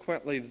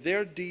consequently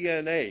their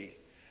DNA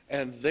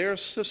and their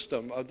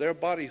system, their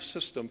body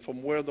system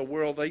from where the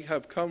world they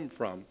have come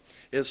from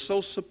is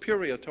so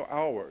superior to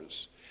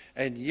ours,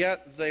 and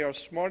yet they are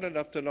smart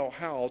enough to know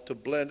how to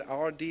blend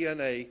our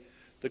DNA,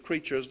 the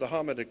creatures, the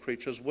hominid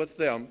creatures, with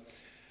them.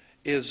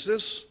 Is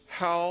this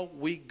how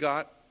we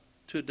got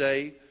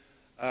today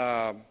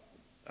the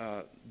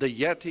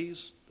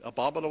Yetis,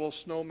 abominable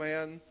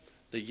snowman,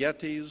 the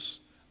Yetis?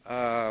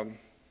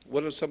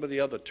 What are some of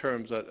the other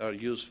terms that are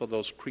used for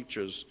those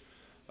creatures?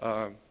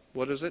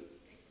 What is it?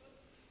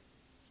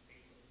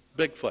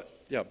 Bigfoot.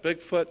 Yeah,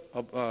 Bigfoot,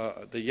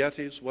 the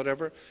Yetis,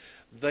 whatever.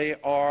 They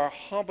are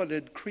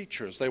hominid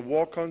creatures. They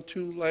walk on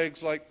two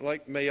legs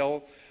like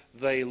male.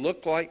 They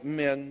look like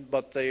men,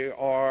 but they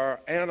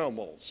are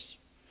animals.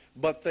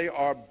 But they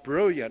are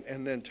brilliant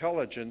in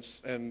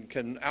intelligence and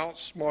can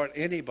outsmart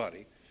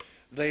anybody.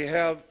 They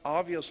have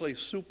obviously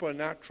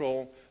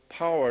supernatural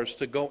powers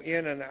to go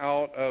in and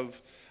out of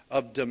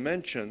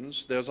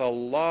dimensions. There's a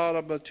lot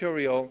of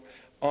material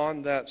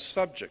on that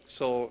subject.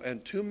 So,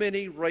 and too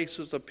many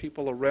races of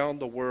people around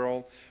the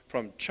world,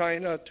 from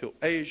China to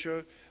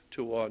Asia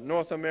to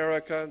North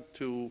America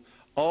to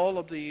all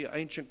of the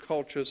ancient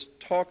cultures,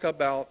 talk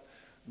about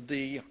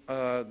the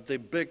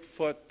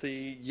Bigfoot,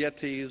 the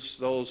Yetis,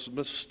 those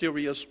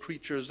mysterious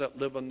creatures that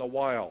live in the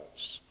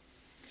wilds.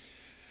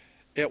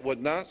 It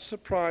would not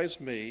surprise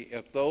me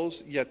if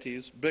those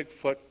Yetis,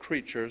 Bigfoot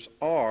creatures,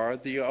 are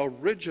the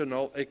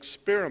original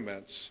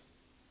experiments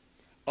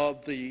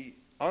of the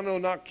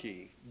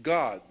Anunnaki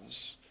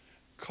gods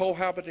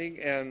cohabiting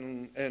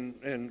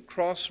and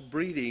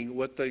crossbreeding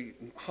with the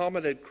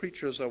hominid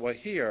creatures that were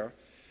here,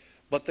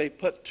 but they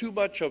put too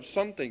much of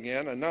something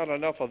in and not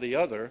enough of the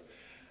other,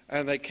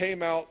 and they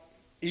came out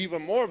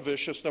even more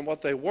vicious than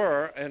what they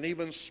were and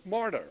even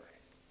smarter.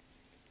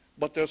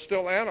 But they're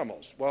still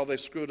animals. Well, they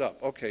screwed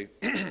up. Okay,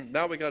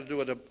 now we got to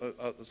do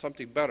it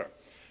something better,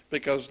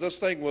 because this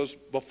thing was,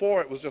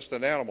 before it was just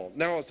an animal.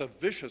 Now it's a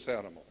vicious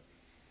animal,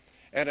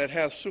 and it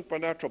has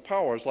supernatural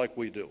powers like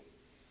we do.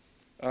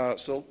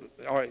 So,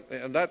 all right,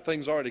 and that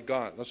thing's already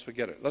gone. Let's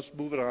forget it. Let's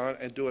move it on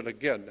and do it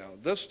again now.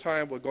 This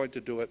time we're going to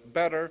do it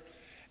better,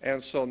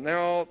 and so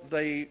now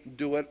they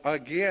do it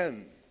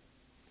again.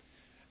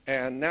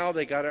 And now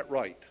they got it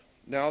right.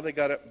 Now they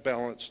got it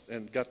balanced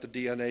and got the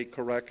DNA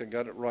correct and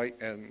got it right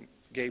and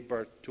gave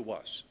birth to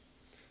us.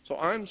 So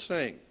I'm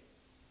saying,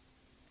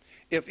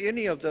 if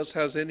any of this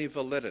has any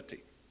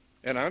validity,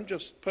 and I'm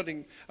just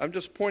pointing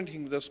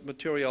this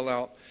material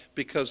out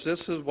because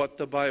this is what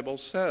the Bible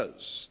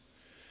says.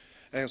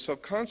 And so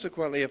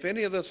consequently, if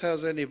any of this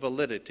has any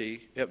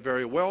validity, it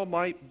very well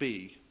might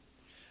be,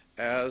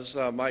 as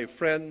my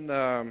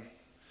friend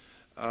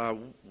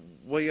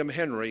William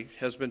Henry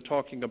has been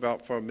talking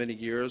about for many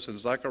years, and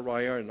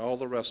Zechariah and all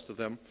the rest of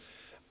them,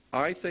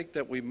 I think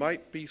that we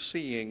might be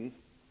seeing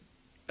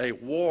a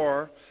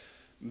war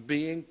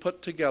being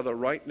put together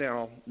right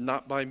now,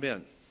 not by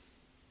men.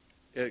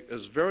 It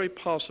is very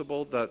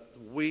possible that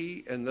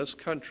we in this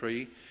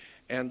country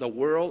and the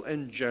world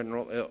in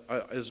general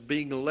is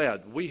being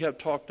led. We have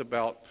talked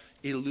about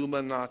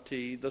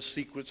Illuminati, the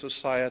secret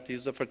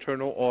societies, the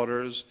fraternal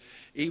orders,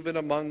 even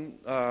among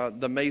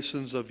the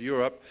Masons of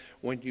Europe.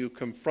 When you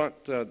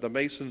confront the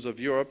Masons of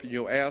Europe and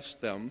you ask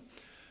them,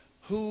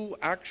 who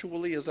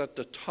actually is at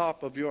the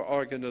top of your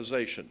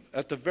organization,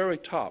 at the very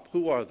top,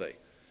 who are they?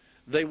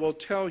 They will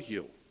tell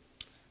you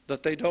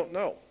that they don't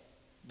know.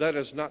 That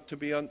is not to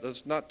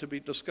be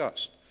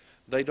discussed.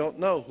 They don't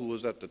know who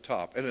is at the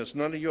top, and it's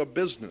none of your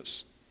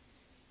business.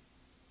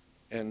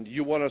 And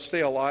you want to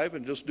stay alive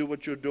and just do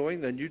what you're doing,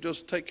 then you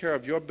just take care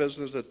of your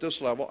business at this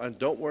level and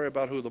don't worry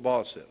about who the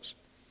boss is.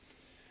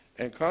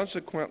 And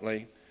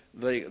consequently,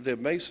 the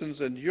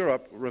Masons in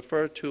Europe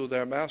refer to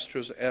their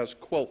masters as,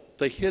 quote,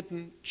 the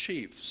hidden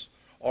chiefs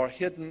or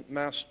hidden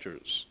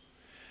masters.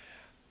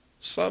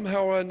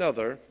 Somehow or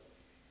another,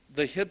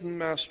 the hidden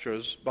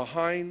masters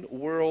behind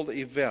world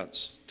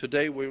events,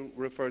 today we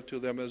refer to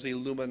them as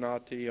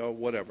Illuminati or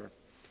whatever.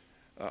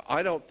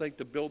 I don't think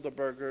the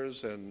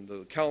Bilderbergers and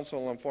the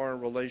Council on Foreign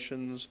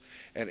Relations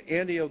and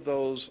any of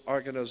those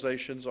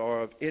organizations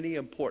are of any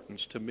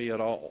importance to me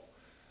at all.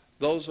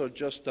 Those are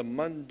just the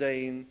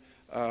mundane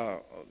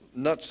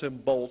nuts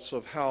and bolts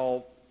of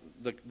how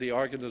the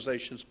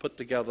organizations put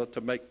together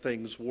to make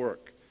things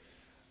work.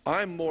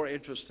 I'm more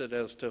interested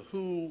as to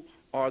who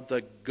are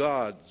the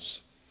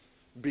gods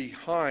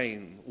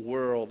behind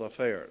world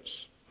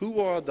affairs. Who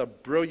are the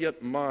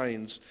brilliant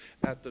minds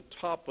at the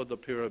top of the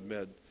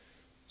pyramid,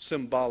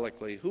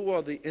 symbolically? Who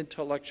are the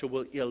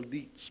intellectual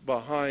elites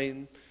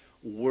behind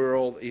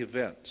world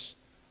events?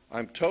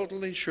 I'm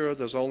totally sure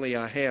there's only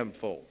a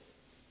handful,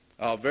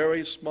 a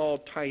very small,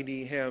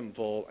 tiny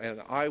handful,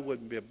 and I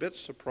wouldn't be a bit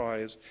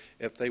surprised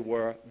if they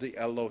were the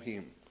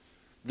Elohim,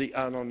 the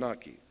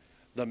Anunnaki,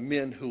 the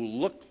men who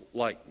look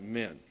like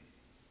men,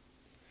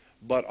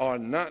 but are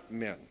not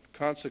men.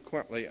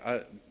 Consequently,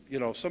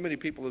 so many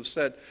people have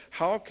said,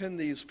 how can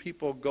these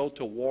people go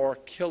to war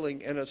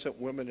killing innocent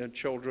women and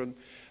children,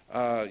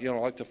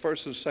 like the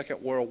First and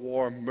Second World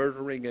War,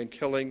 murdering and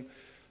killing?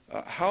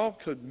 How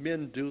could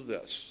men do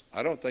this?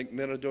 I don't think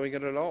men are doing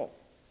it at all.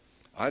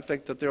 I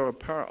think that there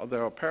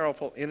are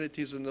powerful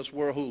entities in this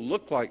world who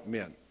look like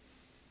men,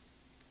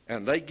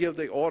 and they give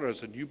the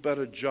orders, and you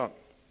better jump.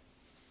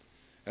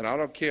 And I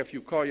don't care if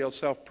you call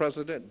yourself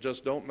president, it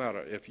just don't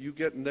matter. If you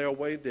get in their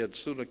way, they'd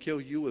sooner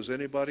kill you as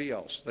anybody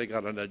else. They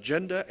got an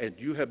agenda, and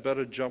you had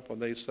better jump when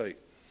they say.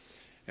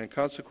 And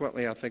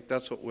consequently, I think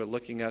that's what we're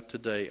looking at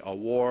today, a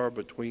war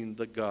between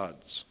the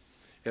gods.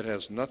 It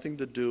has nothing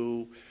to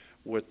do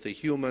with the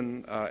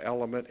human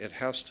element. It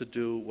has to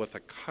do with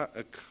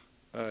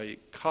a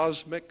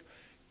cosmic,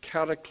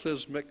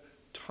 cataclysmic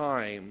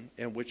time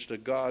in which the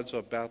gods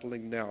are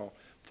battling now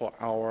for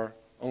our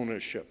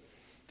ownership.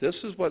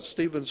 This is what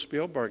Steven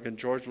Spielberg and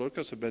George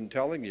Lucas have been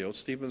telling you.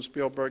 Steven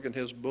Spielberg in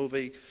his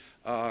movie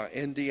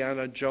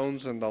Indiana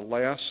Jones and the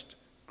Last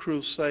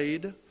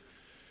Crusade.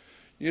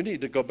 You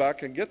need to go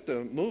back and get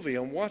the movie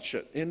and watch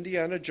it.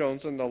 Indiana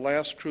Jones and the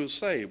Last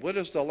Crusade. What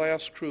is the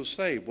Last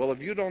Crusade? Well, if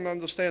you don't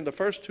understand the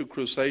first two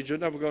Crusades, you're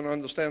never going to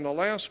understand the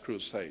Last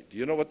Crusade. Do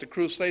you know what the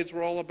Crusades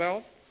were all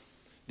about?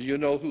 Do you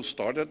know who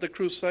started the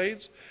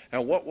Crusades?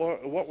 And what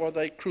were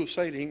they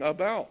crusading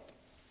about?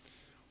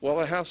 Well,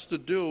 it has to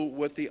do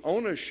with the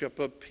ownership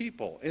of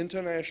people,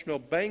 international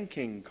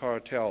banking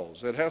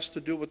cartels. It has to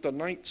do with the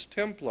Knights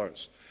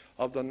Templars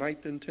of the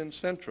 9th and 10th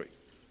century.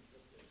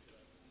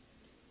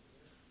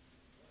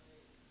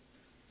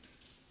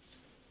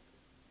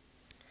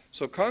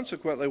 So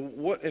consequently,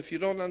 if you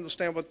don't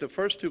understand what the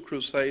first two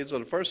Crusades or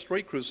the first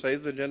three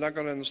Crusades, then you're not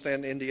going to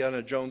understand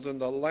Indiana Jones and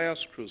the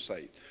Last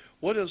Crusade.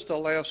 What is the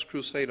Last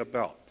Crusade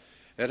about?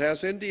 It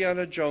has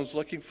Indiana Jones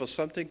looking for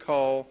something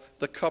called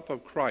the Cup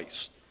of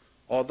Christ,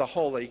 or the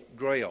Holy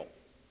Grail.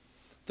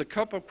 The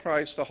Cup of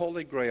Christ, the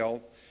Holy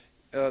Grail,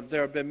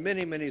 there have been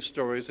many, many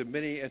stories and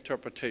many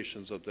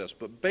interpretations of this,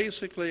 but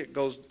basically it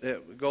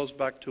goes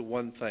back to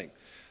one thing.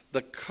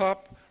 The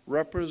cup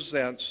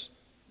represents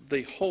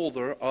the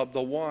holder of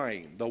the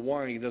wine. The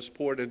wine is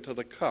poured into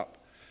the cup.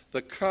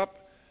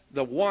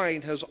 The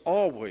wine has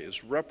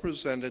always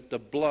represented the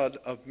blood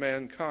of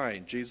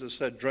mankind. Jesus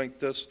said, drink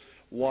this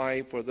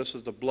wine, for this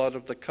is the blood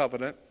of the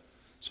covenant.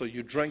 So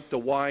you drink the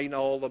wine,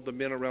 all of the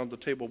men around the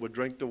table would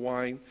drink the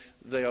wine.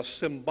 They are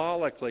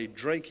symbolically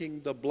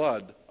drinking the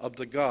blood of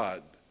the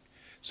God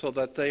so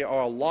that they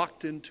are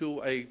locked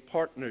into a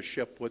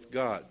partnership with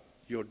God.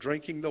 You're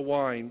drinking the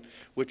wine,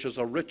 which is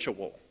a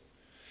ritual.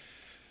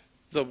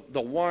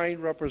 The wine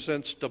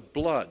represents the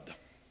blood.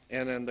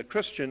 And in the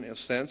Christian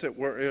sense, it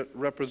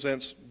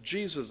represents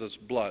Jesus'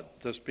 blood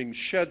that's being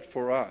shed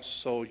for us.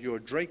 So you're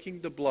drinking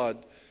the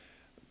blood,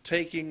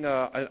 taking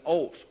an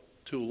oath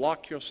to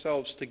lock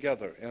yourselves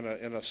together in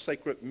a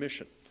sacred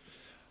mission.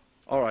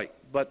 All right,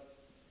 but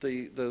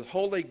the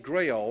Holy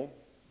Grail,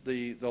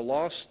 the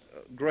lost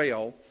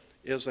Grail,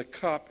 is a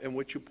cup in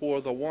which you pour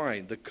the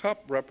wine. The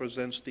cup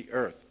represents the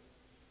earth,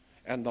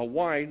 and the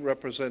wine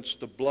represents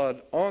the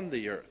blood on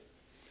the earth.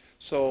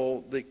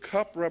 So the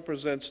cup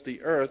represents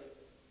the earth.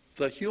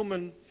 The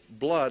human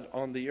blood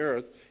on the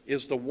earth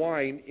is the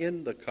wine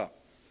in the cup.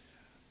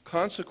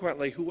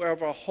 Consequently,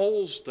 whoever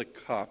holds the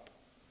cup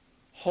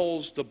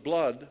holds the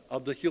blood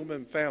of the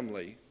human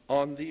family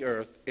on the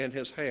earth in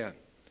his hand,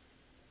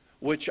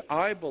 which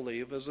I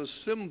believe is a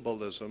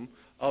symbolism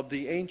of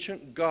the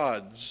ancient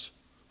gods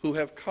who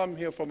have come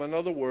here from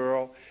another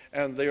world,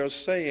 and they are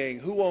saying,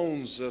 who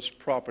owns this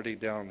property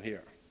down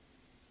here?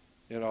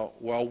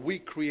 Well, we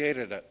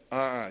created it.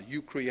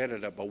 You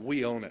created it, but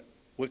we own it.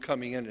 We're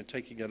coming in and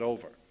taking it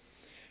over.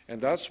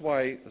 And that's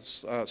why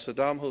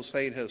Saddam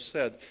Hussein has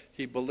said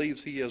he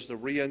believes he is the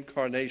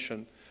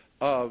reincarnation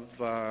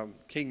of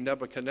King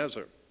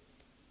Nebuchadnezzar.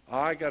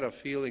 I got a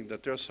feeling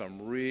that there's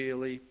some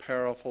really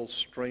powerful,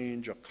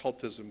 strange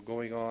occultism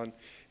going on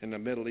in the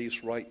Middle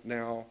East right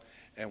now.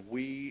 And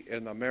we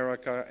in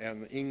America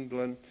and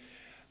England,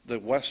 the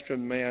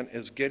Western man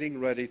is getting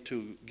ready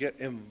to get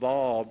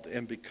involved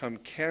and become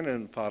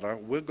cannon fodder.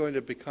 We're going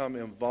to become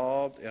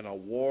involved in a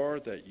war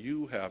that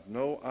you have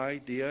no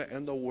idea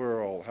in the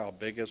world how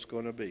big it's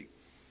going to be.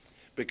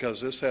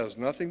 Because this has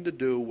nothing to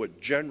do with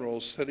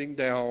generals sitting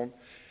down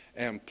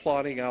and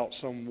plotting out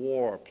some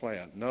war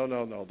plan.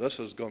 No. This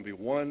is going to be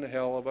one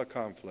hell of a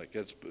conflict.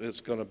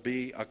 It's going to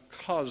be a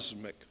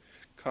cosmic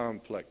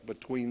conflict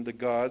between the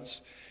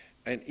gods.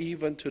 And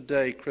even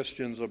today,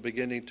 Christians are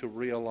beginning to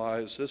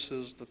realize this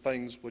is the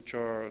things which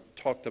are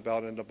talked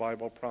about in the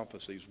Bible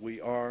prophecies. We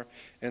are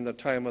in the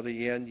time of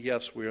the end.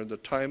 Yes, we are in the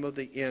time of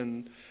the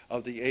end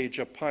of the age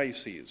of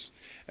Pisces.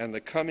 And the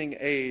coming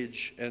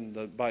age,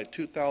 by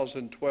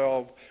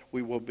 2012,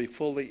 we will be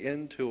fully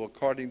into,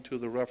 according to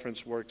the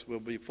reference works,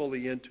 we'll be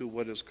fully into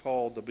what is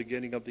called the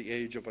beginning of the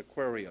age of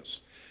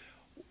Aquarius.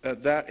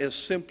 That is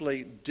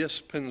simply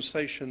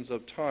dispensations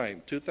of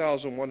time.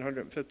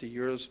 2,150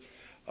 years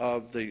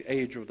of the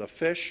age of the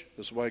fish.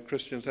 This is why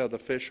Christians have the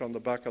fish on the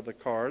back of the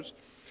cars.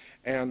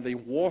 And the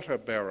water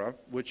bearer,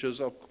 which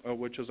is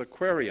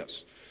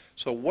Aquarius.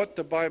 So what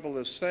the Bible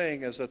is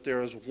saying is that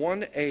there is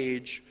one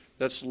age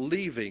that's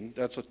leaving,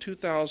 that's a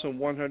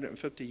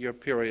 2,150 year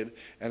period,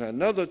 and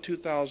another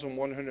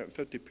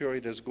 2,150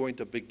 period is going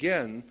to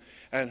begin,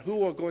 and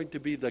who are going to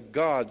be the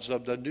gods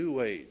of the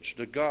new age,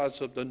 the gods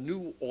of the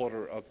new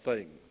order of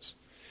things?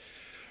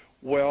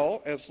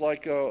 Well, it's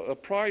like a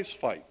prize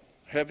fight,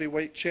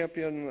 heavyweight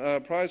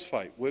champion prize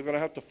fight. We're going to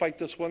have to fight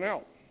this one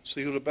out,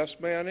 see who the best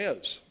man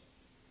is.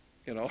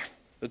 You know,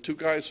 the two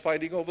guys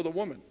fighting over the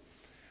woman.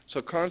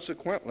 So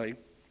consequently,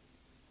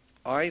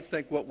 I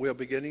think what we're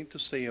beginning to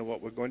see and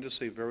what we're going to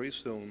see very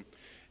soon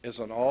is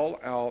an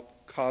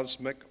all-out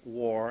cosmic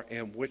war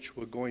in which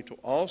we're going to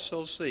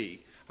also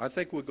see, I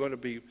think we're going to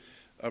be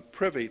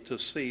privy to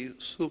see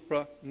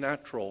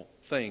supernatural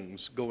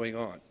things going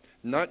on,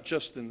 not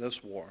just in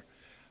this war,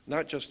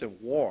 not just in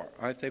war.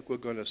 I think we're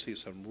going to see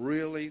some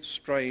really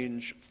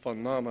strange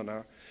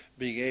phenomena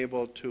being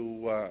able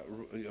to,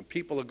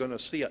 people are going to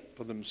see it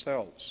for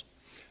themselves.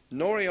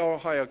 Norio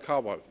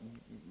Hayakawa,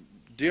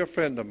 dear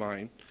friend of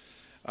mine,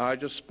 I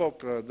just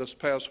spoke this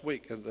past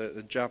week at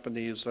the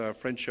Japanese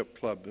Friendship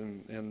Club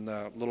in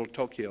Little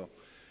Tokyo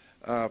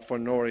for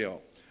Norio.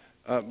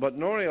 But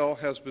Norio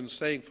has been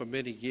saying for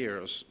many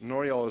years,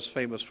 Norio is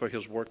famous for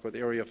his work with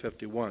Area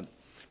 51,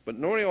 but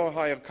Norio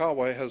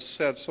Hayakawa has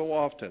said so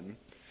often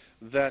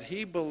that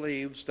he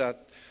believes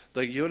that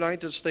the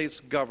United States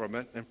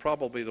government, and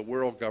probably the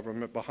world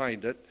government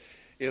behind it,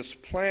 is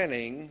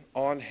planning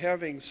on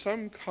having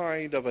some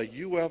kind of a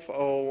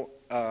UFO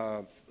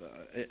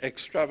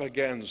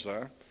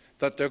extravaganza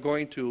that they're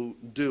going to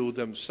do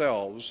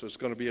themselves. It's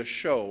going to be a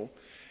show,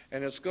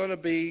 and it's going to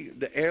be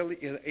the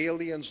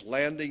aliens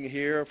landing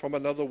here from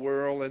another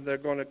world, and they're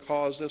going to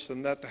cause this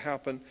and that to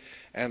happen,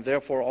 and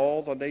therefore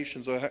all the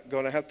nations are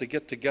going to have to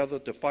get together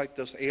to fight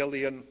this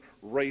alien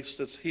race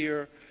that's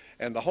here.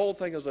 And the whole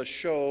thing is a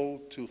show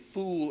to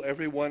fool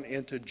everyone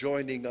into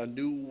joining a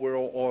new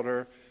world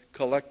order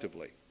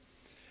collectively.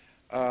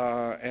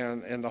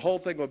 And the whole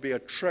thing will be a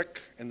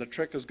trick, and the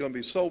trick is going to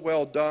be so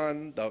well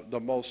done, the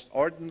most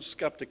ardent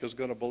skeptic is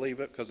going to believe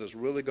it because it's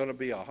really going to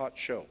be a hot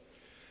show.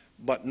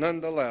 But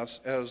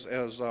nonetheless, as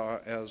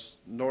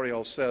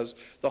Norio says,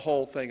 the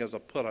whole thing is a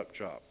put-up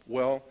job.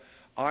 Well,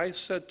 I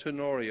said to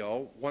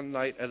Norio one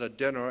night at a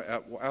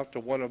dinner after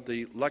one of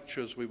the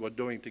lectures we were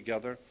doing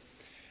together,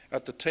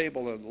 at the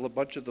table, and a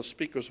bunch of the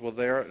speakers were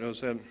there, and it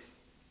was in...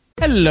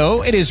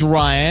 Hello, it is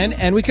Ryan,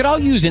 and we could all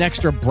use an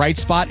extra bright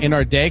spot in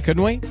our day,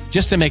 couldn't we?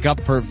 Just to make up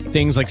for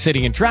things like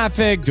sitting in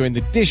traffic, doing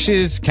the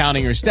dishes,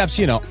 counting your steps,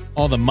 you know,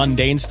 all the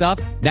mundane stuff.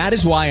 That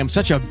is why I'm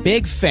such a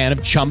big fan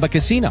of Chumba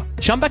Casino.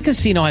 Chumba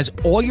Casino has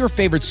all your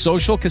favorite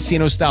social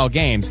casino-style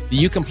games that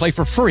you can play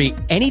for free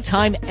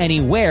anytime,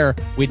 anywhere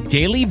with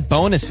daily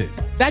bonuses.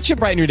 That should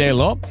brighten your day a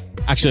little.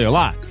 Actually, a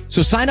lot.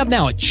 So sign up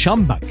now at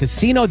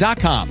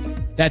ChumbaCasino.com.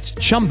 That's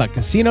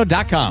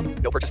ChumbaCasino.com.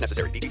 No purchase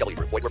necessary. VGW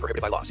Group. Void where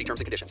prohibited by law. See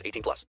terms and conditions.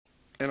 18+.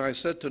 And I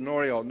said to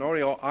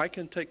Norio, I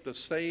can take the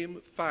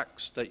same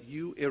facts that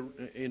you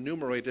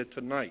enumerated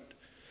tonight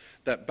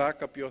that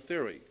back up your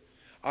theory.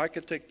 I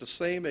could take the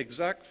same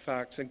exact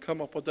facts and come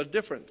up with a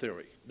different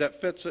theory that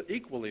fits it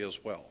equally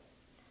as well.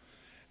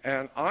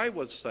 And I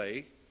would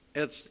say,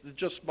 it's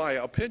just my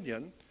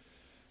opinion,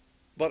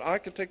 but I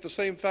could take the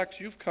same facts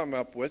you've come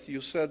up with.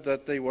 You said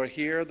that they were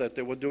here, that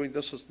they were doing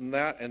this and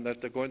that, and that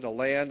they're going to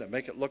land and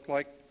make it look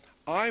like.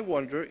 I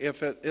wonder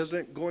if it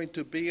isn't going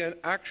to be an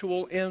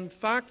actual, in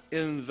fact,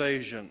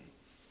 invasion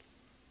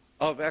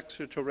of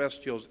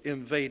extraterrestrials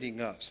invading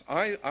us.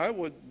 I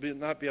would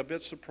not be a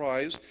bit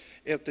surprised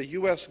if the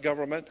U.S.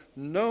 government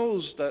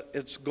knows that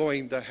it's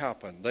going to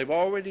happen. They've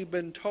already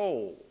been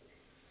told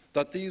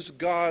that these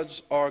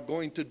gods are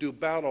going to do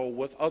battle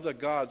with other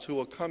gods who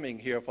are coming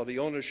here for the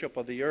ownership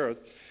of the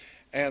earth,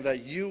 and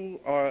that you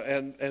are,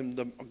 and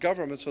the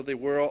governments of the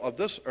world, of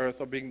this earth,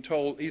 are being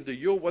told either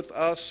you're with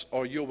us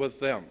or you're with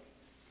them.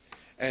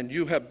 And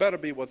you had better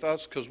be with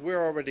us because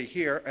we're already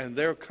here and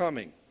they're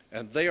coming,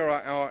 and they are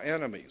our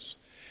enemies.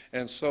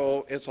 And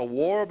so it's a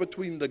war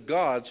between the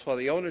gods for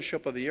the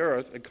ownership of the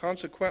earth, and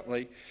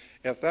consequently,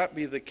 if that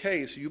be the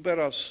case, you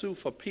better sue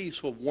for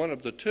peace with one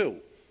of the two.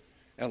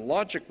 And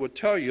logic would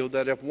tell you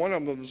that if one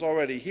of them is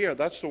already here,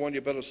 that's the one you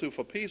better sue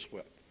for peace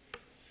with.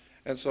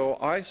 And so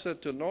I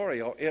said to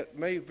Norio, it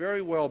may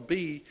very well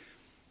be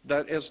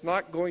that it's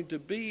not going to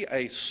be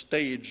a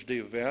staged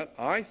event.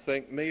 I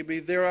think maybe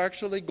they're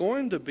actually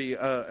going to be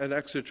an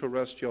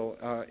extraterrestrial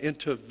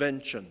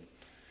intervention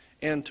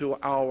into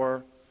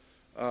our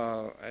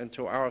and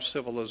to our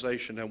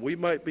civilization. And we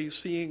might be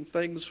seeing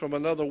things from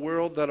another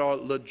world that are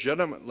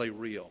legitimately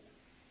real.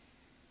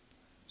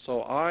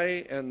 So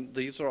and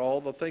these are all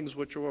the things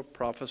which were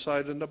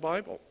prophesied in the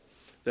Bible.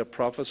 They're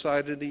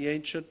prophesied in the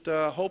ancient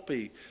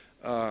Hopi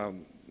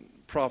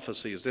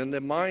prophecies, in the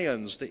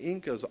Mayans, the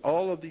Incas,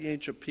 all of the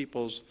ancient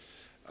peoples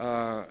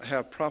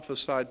have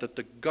prophesied that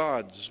the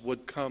gods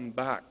would come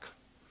back.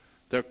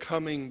 They're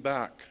coming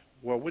back.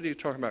 Well, what are you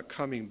talking about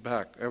coming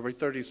back? Every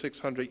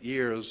 3,600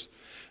 years,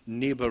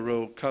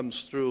 Nibiru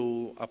comes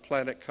through, a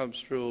planet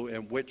comes through,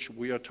 in which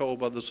we are told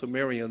by the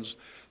Sumerians,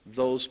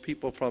 those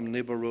people from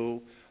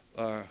Nibiru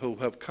who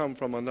have come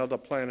from another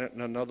planet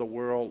and another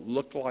world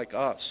look like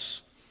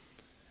us.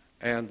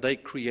 And they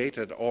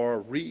created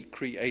or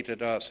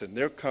recreated us, and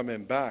they're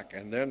coming back,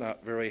 and they're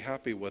not very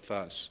happy with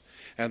us.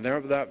 And they're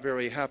not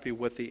very happy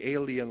with the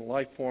alien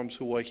life forms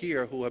who are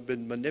here, who have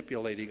been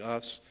manipulating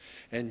us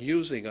and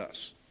using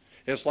us.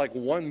 It's like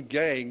one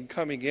gang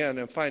coming in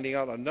and finding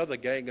out another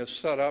gang has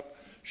set up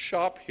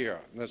shop here.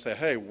 And they say,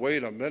 hey,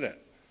 wait a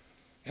minute.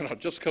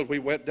 Just because we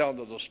went down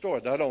to the store,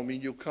 that don't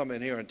mean you come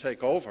in here and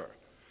take over.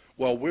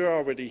 Well, we're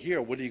already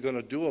here. What are you going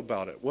to do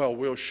about it? Well,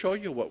 we'll show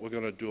you what we're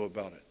going to do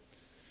about it.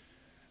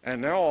 And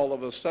now all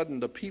of a sudden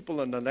the people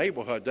in the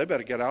neighborhood, they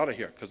better get out of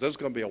here because there's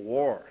going to be a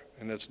war.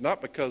 And it's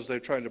not because they're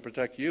trying to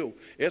protect you.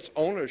 It's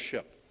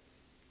ownership.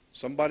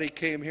 Somebody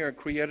came here and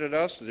created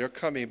us, and they're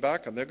coming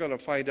back, and they're going to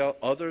find out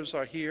others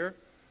are here,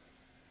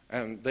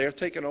 and they're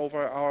taking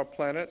over our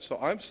planet. So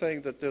I'm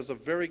saying that there's a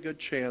very good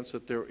chance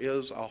that there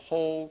is a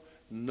whole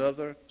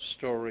nother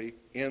story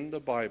in the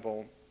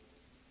Bible,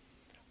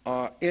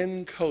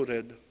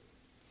 encoded.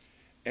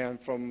 And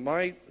from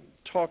my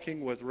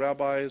talking with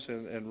rabbis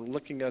and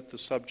looking at the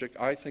subject,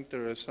 I think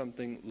there is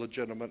something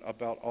legitimate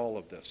about all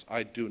of this.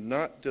 I do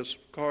not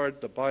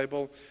discard the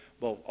Bible,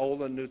 both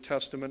Old and New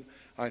Testament.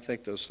 I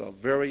think there's some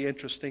very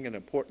interesting and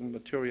important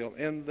material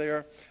in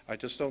there. I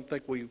just don't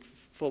think we've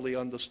fully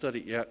understood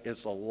it yet.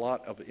 It's a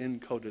lot of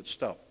encoded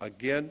stuff.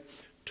 Again,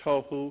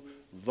 tohu,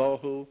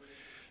 vohu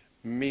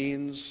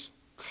means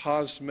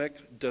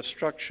cosmic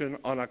destruction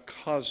on a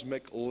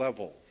cosmic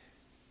level.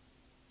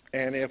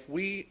 And if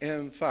we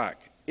in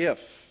fact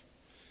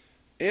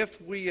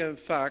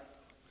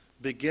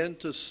begin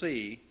to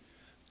see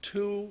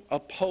two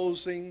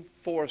opposing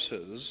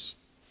forces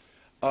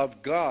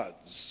of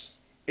gods,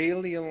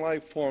 alien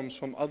life forms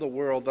from other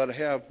worlds that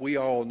have, we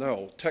all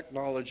know,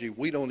 technology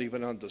we don't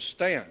even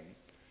understand,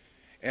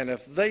 and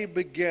if they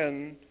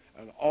begin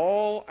an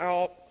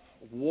all-out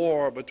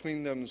war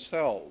between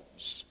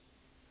themselves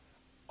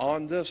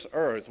on this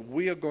earth,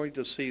 we are going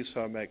to see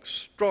some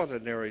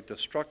extraordinary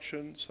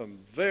destruction, some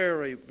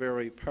very,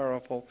 very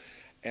powerful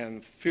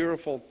and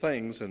fearful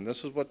things. And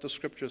this is what the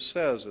scripture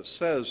says. It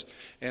says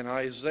in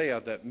Isaiah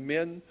that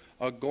men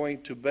are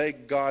going to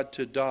beg God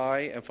to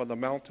die and for the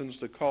mountains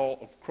to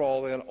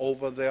crawl in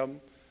over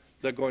them.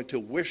 They're going to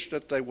wish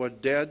that they were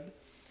dead,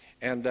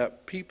 and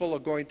that people are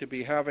going to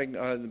be having,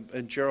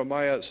 in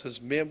Jeremiah it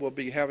says, men will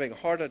be having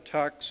heart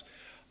attacks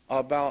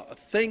about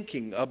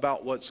thinking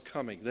about what's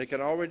coming. They can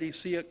already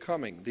see it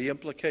coming, the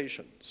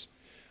implications.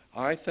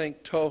 I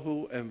think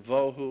tohu and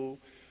vohu,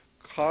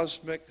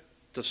 cosmic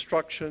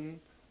destruction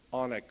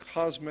on a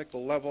cosmic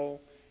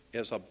level,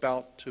 is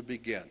about to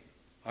begin.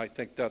 I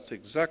think that's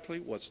exactly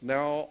what's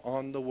now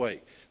on the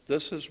way.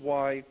 This is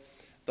why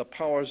the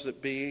powers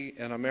that be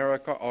in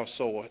America are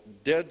so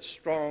dead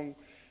strong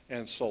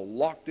and so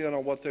locked in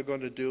on what they're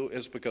going to do,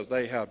 is because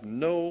they have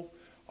no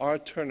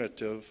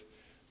alternative.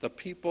 The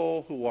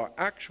people who are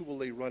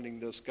actually running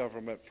this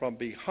government from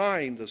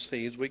behind the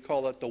scenes, we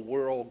call it the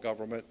world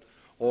government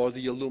or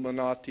the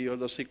Illuminati or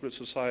the secret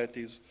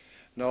societies.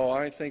 No,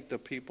 I think the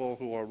people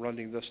who are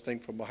running this thing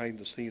from behind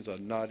the scenes are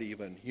not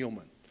even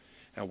human.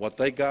 And what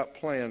they got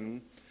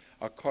planned,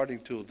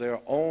 according to their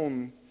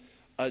own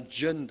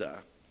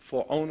agenda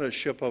for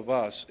ownership of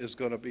us, is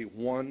going to be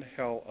one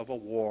hell of a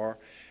war.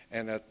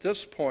 And at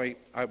this point,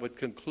 I would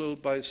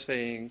conclude by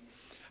saying,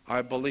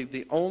 I believe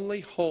the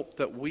only hope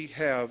that we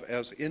have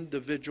as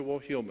individual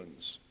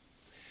humans,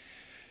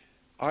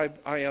 I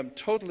am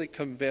totally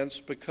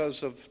convinced,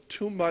 because of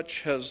too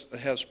much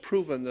has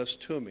proven this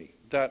to me,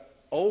 that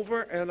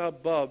over and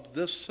above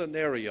this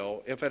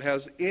scenario, if it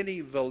has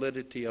any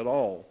validity at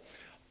all,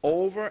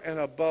 over and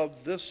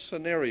above this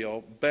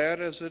scenario,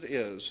 bad as it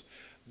is,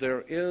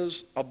 there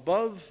is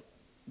above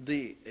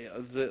the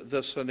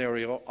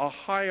scenario a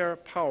higher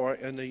power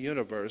in the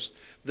universe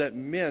that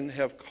men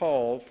have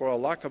called, for a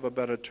lack of a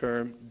better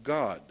term,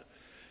 God.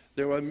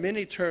 There are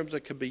many terms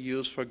that can be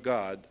used for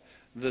God.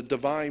 The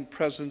divine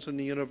presence in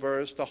the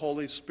universe, the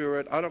Holy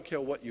Spirit, I don't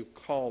care what you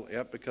call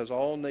it, because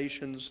all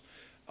nations,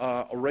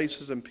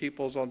 races and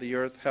peoples on the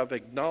earth have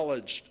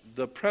acknowledged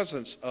the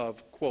presence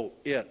of, quote,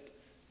 it,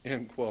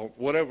 end quote,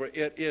 whatever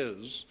it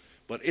is,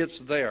 but it's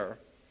there.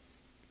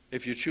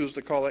 If you choose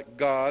to call it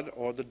God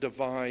or the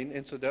divine,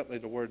 incidentally,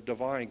 the word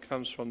divine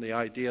comes from the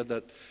idea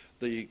that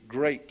the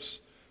grapes,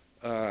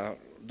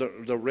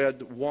 the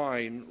red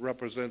wine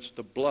represents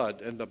the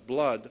blood, and the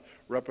blood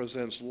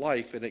represents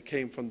life, and it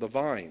came from the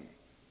vine.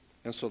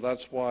 And so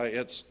that's why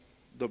it's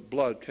the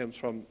blood comes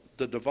from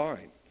the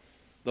divine,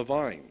 the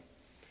vine.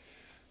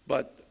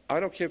 But I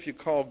don't care if you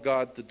call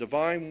God the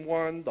Divine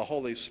One, the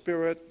Holy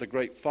Spirit, the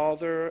Great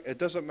Father. It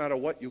doesn't matter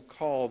what you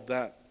call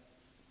that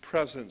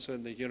presence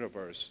in the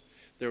universe.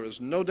 There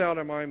is no doubt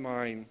in my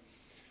mind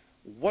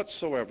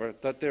whatsoever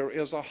that there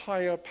is a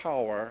higher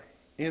power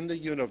in the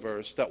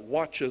universe that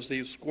watches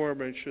these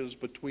skirmishes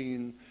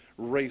between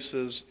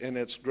races in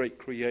its great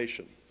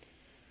creation.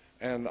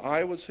 And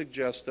I would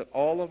suggest that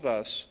all of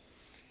us,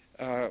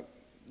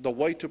 the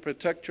way to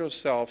protect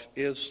yourself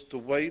is the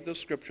way the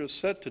Scripture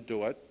said to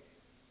do it,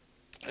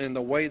 and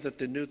the way that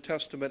the New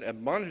Testament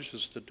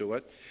admonishes to do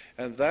it,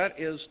 and that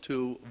is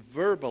to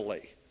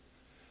verbally,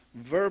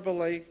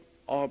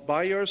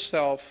 by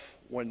yourself,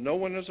 when no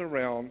one is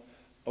around,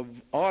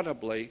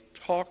 audibly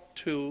talk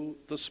to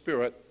the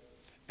Spirit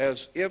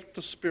as if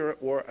the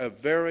Spirit were a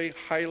very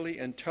highly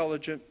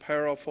intelligent,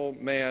 powerful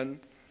man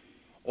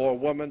or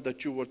woman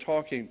that you were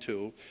talking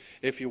to.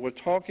 If you were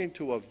talking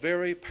to a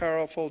very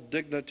powerful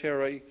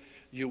dignitary,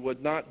 you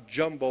would not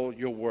jumble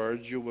your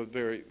words. You were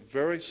very,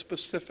 very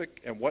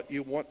specific in what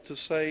you want to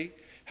say.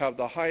 Have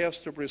the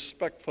highest of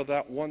respect for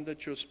that one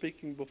that you're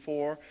speaking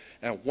before.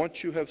 And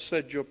once you have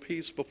said your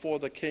piece before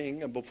the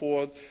king and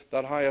before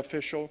that high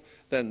official,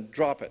 then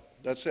drop it.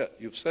 That's it.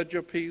 You've said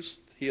your piece.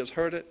 He has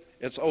heard it.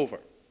 It's over.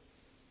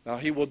 Now,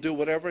 he will do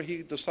whatever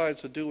he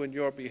decides to do in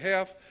your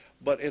behalf,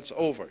 but it's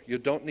over. You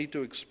don't need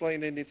to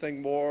explain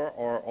anything more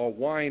or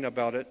whine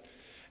about it.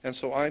 And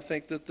so I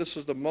think that this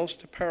is the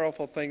most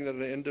powerful thing that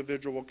an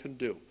individual can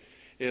do,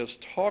 is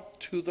talk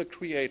to the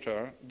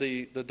Creator,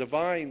 the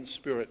divine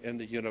Spirit in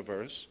the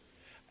universe,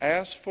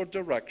 ask for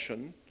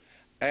direction,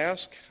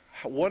 ask,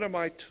 what am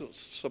I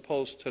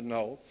supposed to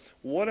know?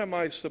 What am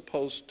I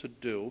supposed to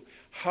do?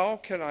 How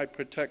can I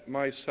protect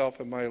myself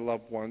and my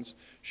loved ones?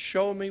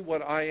 Show me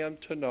what I am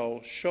to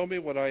know. Show me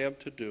what I am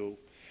to do.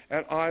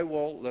 And I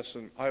will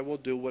listen. I will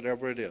do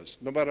whatever it is.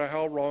 No matter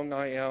how wrong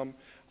I am,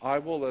 I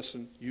will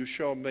listen. You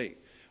show me.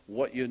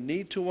 What you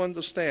need to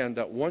understand,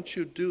 that once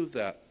you do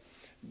that,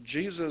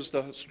 Jesus,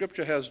 the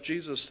Scripture has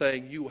Jesus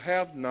saying, you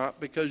have not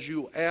because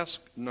you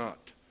ask not.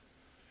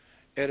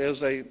 It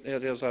is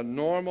a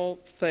normal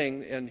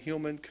thing in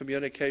human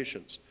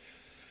communications.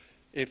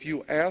 If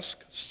you ask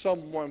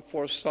someone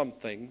for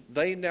something,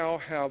 they now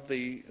have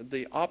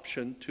the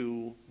option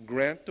to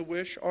grant the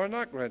wish or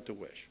not grant the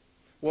wish.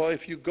 Well,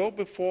 if you go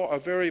before a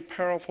very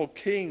powerful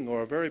king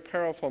or a very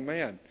powerful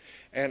man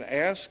and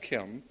ask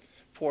him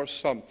for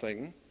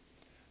something,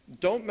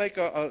 don't make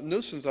a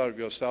nuisance out of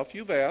yourself.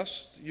 You've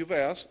asked,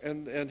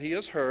 and he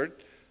has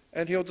heard,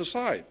 and he'll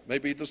decide.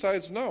 Maybe he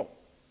decides no.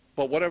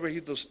 But whatever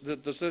the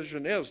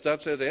decision is,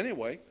 that's it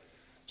anyway.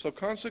 So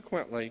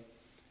consequently,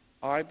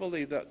 I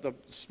believe that the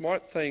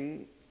smart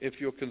thing,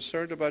 if you're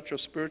concerned about your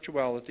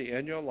spirituality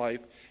and your life,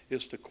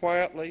 is to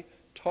quietly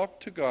talk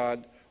to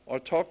God or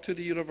talk to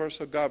the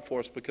universal God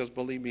force, because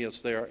believe me,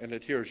 it's there and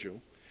it hears you,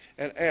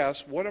 and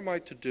ask, what am I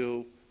to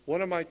do?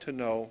 What am I to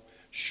know?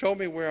 Show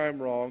me where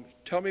I'm wrong.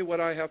 Tell me what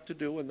I have to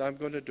do, and I'm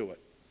going to do it.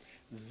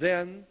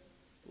 Then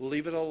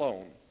leave it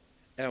alone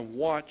and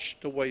watch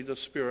the way the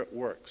Spirit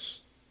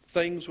works.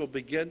 Things will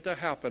begin to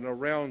happen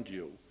around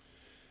you,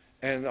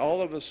 and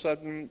all of a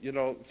sudden,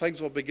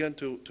 things will begin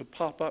to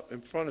pop up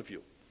in front of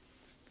you.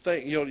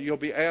 You'll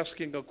be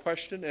asking a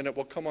question, and it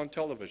will come on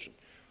television.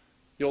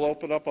 You'll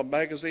open up a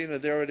magazine,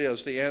 and there it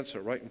is, the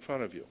answer right in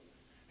front of you.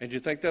 And you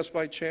think that's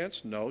by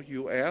chance? No,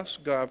 you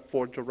asked God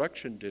for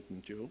direction,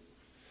 didn't you?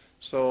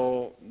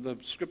 So the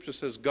Scripture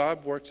says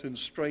God works in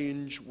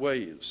strange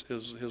ways,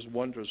 his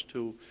wonders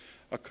to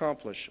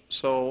accomplish.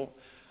 So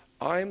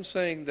I'm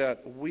saying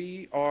that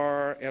we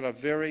are in a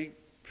very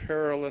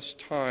perilous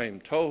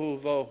time. Tohu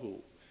vohu.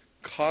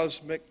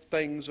 Cosmic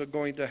things are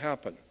going to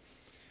happen.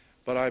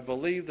 But I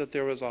believe that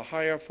there is a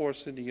higher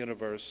force in the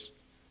universe.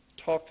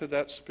 Talk to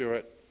that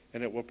Spirit,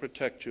 and it will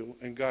protect you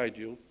and guide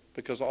you,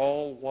 because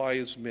all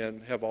wise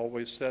men have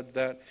always said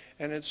that,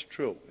 and it's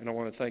true. And I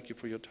want to thank you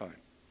for your time.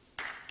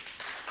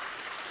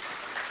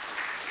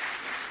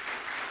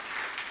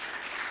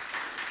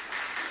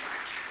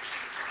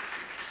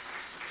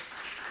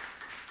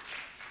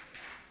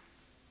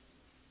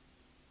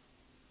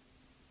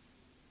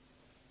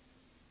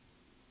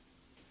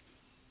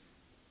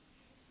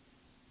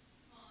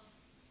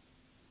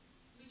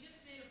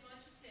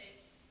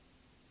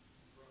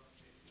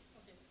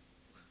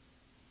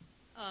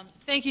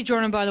 Thank you,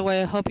 Jordan, by the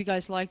way. I hope you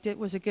guys liked it.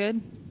 Was it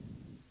good?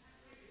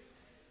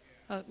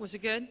 Was it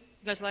good?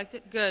 You guys liked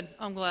it? Good.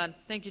 I'm glad.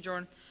 Thank you,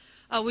 Jordan.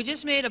 We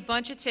just made a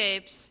bunch of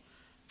tapes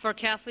for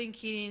Kathleen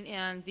Keating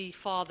and the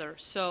father.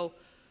 So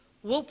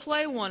we'll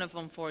play one of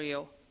them for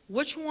you.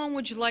 Which one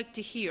would you like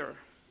to hear?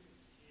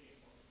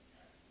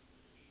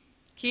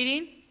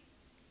 Keating?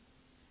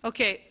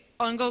 Okay.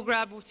 I'll go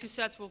grab 2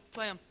 sets. We'll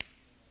play them.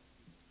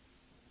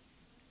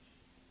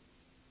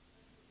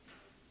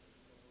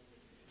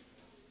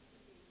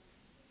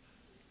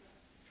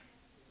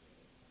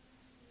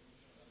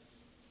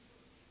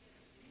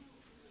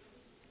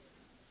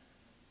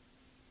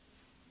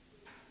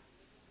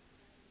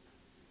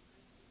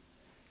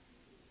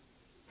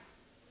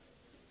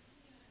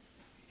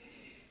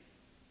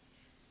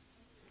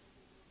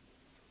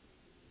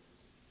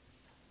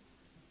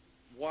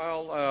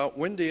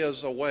 Wendy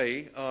is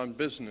away on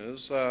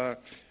business,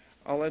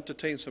 I'll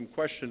entertain some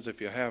questions if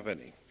you have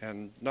any,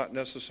 and not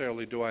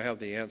necessarily do I have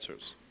the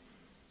answers.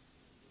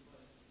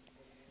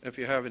 If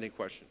you have any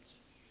questions.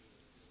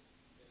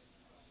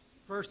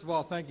 First of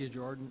all, thank you,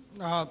 Jordan.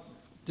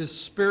 This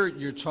spirit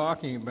you're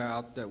talking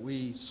about that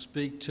we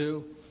speak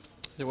to,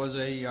 there was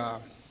a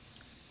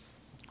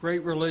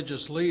great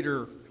religious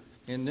leader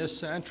in this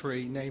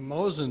century named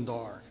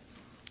Mosendar.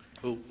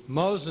 Who?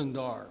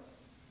 Mosendar.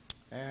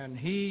 And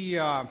he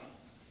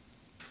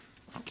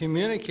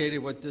communicated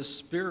with this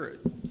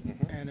spirit.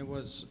 And it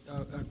was,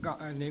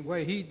 and the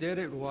way he did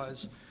it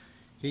was,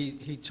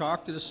 he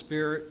talked to the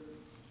spirit,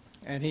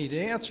 and he'd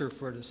answer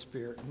for the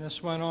spirit. And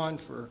this went on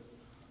for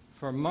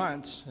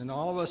months, and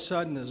all of a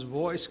sudden his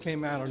voice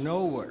came out of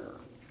nowhere.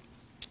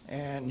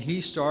 And he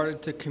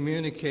started to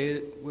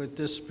communicate with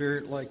this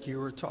spirit like you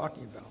were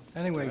talking about.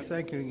 Anyway,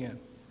 thank you again.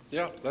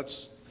 Yeah,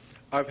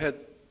 I've had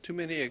too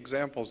many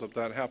examples of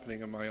that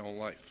happening in my own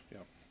life. Yeah.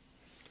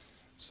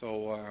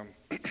 So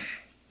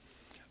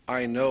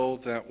I know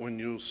that when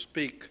you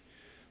speak,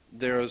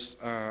 there's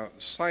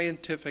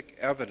scientific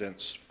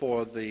evidence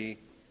for the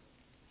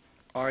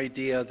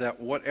idea that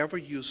whatever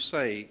you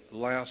say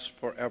lasts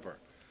forever.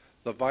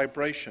 The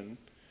vibration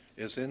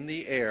is in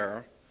the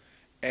air,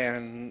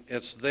 and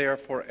it's there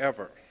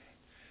forever.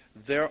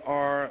 There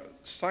are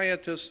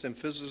scientists and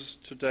physicists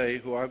today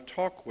who I've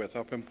talked with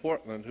up in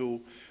Portland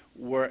who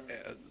were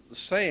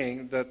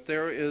saying that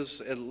there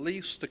is at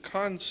least a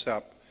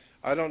concept,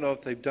 I don't know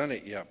if they've done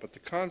it yet, but the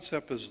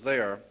concept is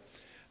there,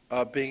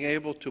 being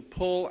able to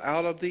pull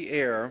out of the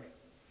air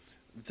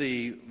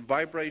the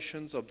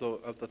vibrations of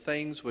the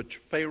things which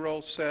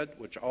Pharaoh said,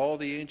 which all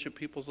the ancient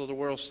peoples of the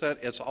world said.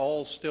 It's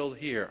all still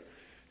here.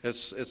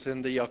 It's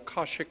in the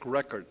Akashic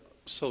record,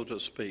 so to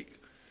speak.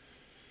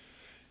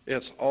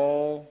 It's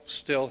all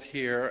still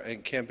here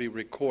and can be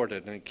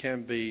recorded and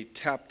can be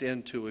tapped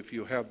into if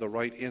you have the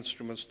right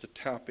instruments to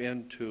tap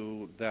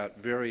into that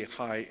very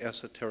high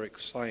esoteric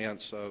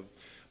science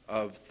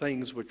of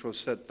things which was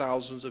said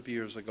thousands of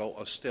years ago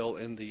are still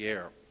in the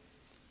air.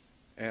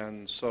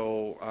 And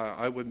so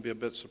I wouldn't be a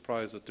bit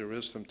surprised that there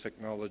is some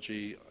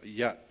technology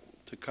yet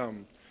to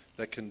come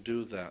that can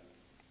do that.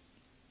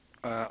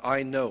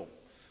 I know,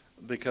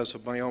 because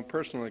of my own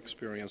personal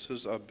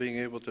experiences of being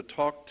able to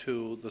talk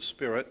to the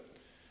spirit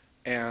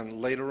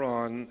and later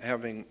on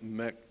having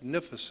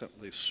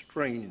magnificently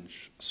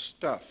strange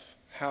stuff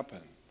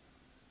happen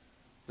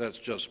that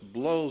just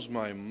blows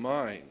my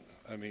mind.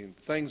 I mean,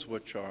 things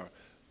which are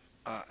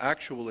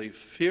actually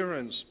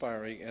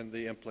fear-inspiring and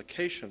the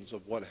implications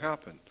of what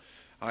happened.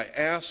 I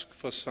asked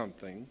for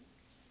something,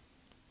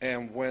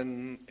 and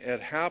when it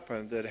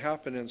happened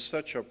in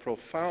such a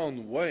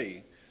profound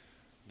way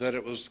that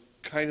it was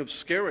kind of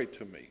scary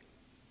to me.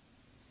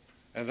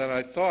 And then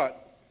I thought,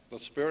 the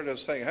Spirit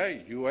is saying,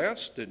 hey, you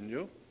asked, didn't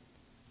you?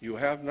 You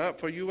have not,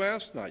 for you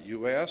asked not.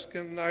 You asked,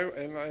 and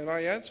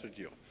I answered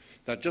you.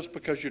 Now, just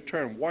because you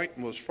turned white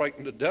and was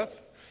frightened to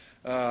death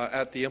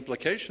at the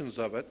implications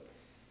of it,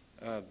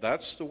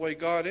 that's the way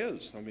God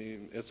is. I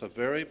mean, it's a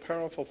very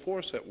powerful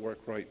force at work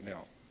right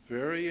now.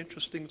 Very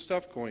interesting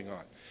stuff going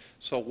on.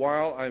 So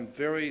while I'm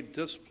very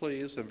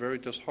displeased and very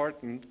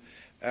disheartened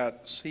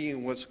at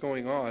seeing what's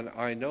going on,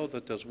 I know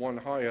that there's one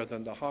higher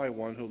than the high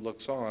one who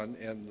looks on,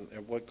 and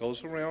what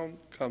goes around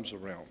comes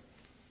around.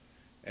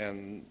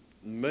 And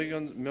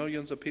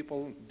millions of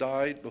people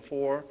died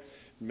before,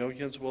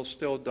 millions will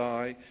still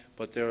die,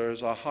 but there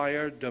is a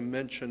higher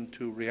dimension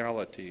to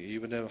reality.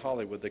 Even in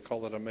Hollywood, they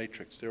call it a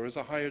matrix. There is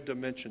a higher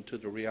dimension to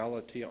the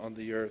reality on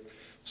the earth.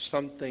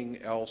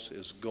 Something else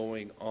is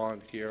going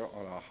on here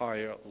on a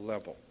higher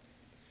level.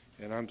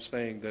 And I'm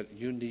saying that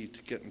you need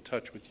to get in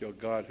touch with your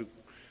God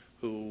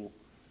who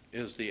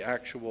is the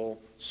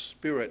actual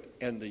spirit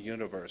in the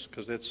universe,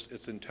 because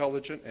it's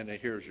intelligent and it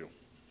hears you.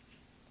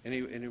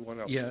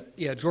 Anyone else?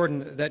 Yeah,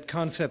 Jordan, that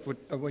concept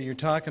of what you're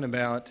talking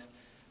about,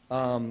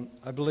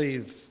 I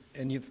believe,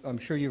 and I'm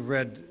sure you've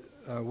read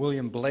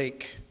William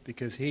Blake,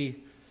 because he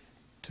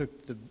took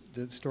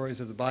the stories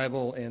of the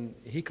Bible and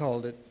he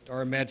called it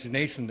our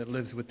imagination that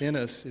lives within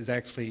us is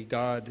actually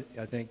God,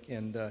 I think,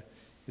 and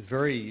is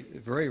very,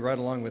 very right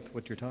along with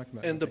what you're talking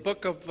about. In the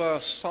book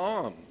of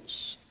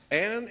Psalms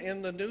and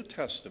in the New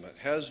Testament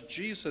has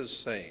Jesus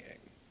saying,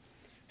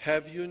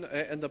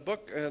 in the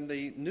book, in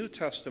the New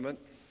Testament,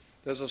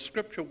 there's a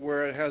scripture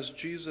where it has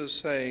Jesus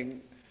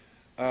saying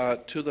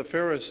to the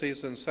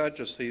Pharisees and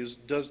Sadducees,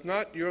 does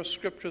not your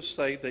scripture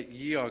say that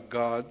ye are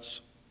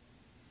gods?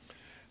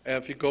 And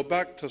if you go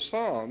back to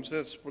Psalms,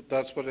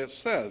 that's what it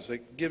says.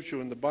 It gives you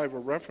in the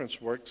Bible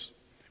reference works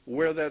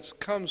where that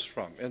comes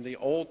from. In the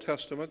Old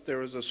Testament,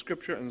 there is a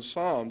scripture in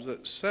Psalms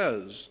that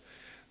says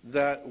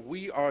that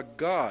we are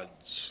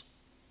gods,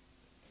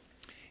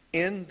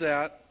 in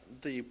that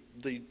the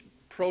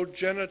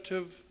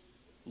progenitive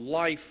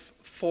life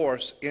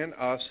force in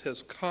us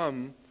has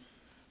come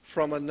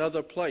from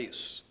another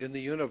place in the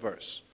universe.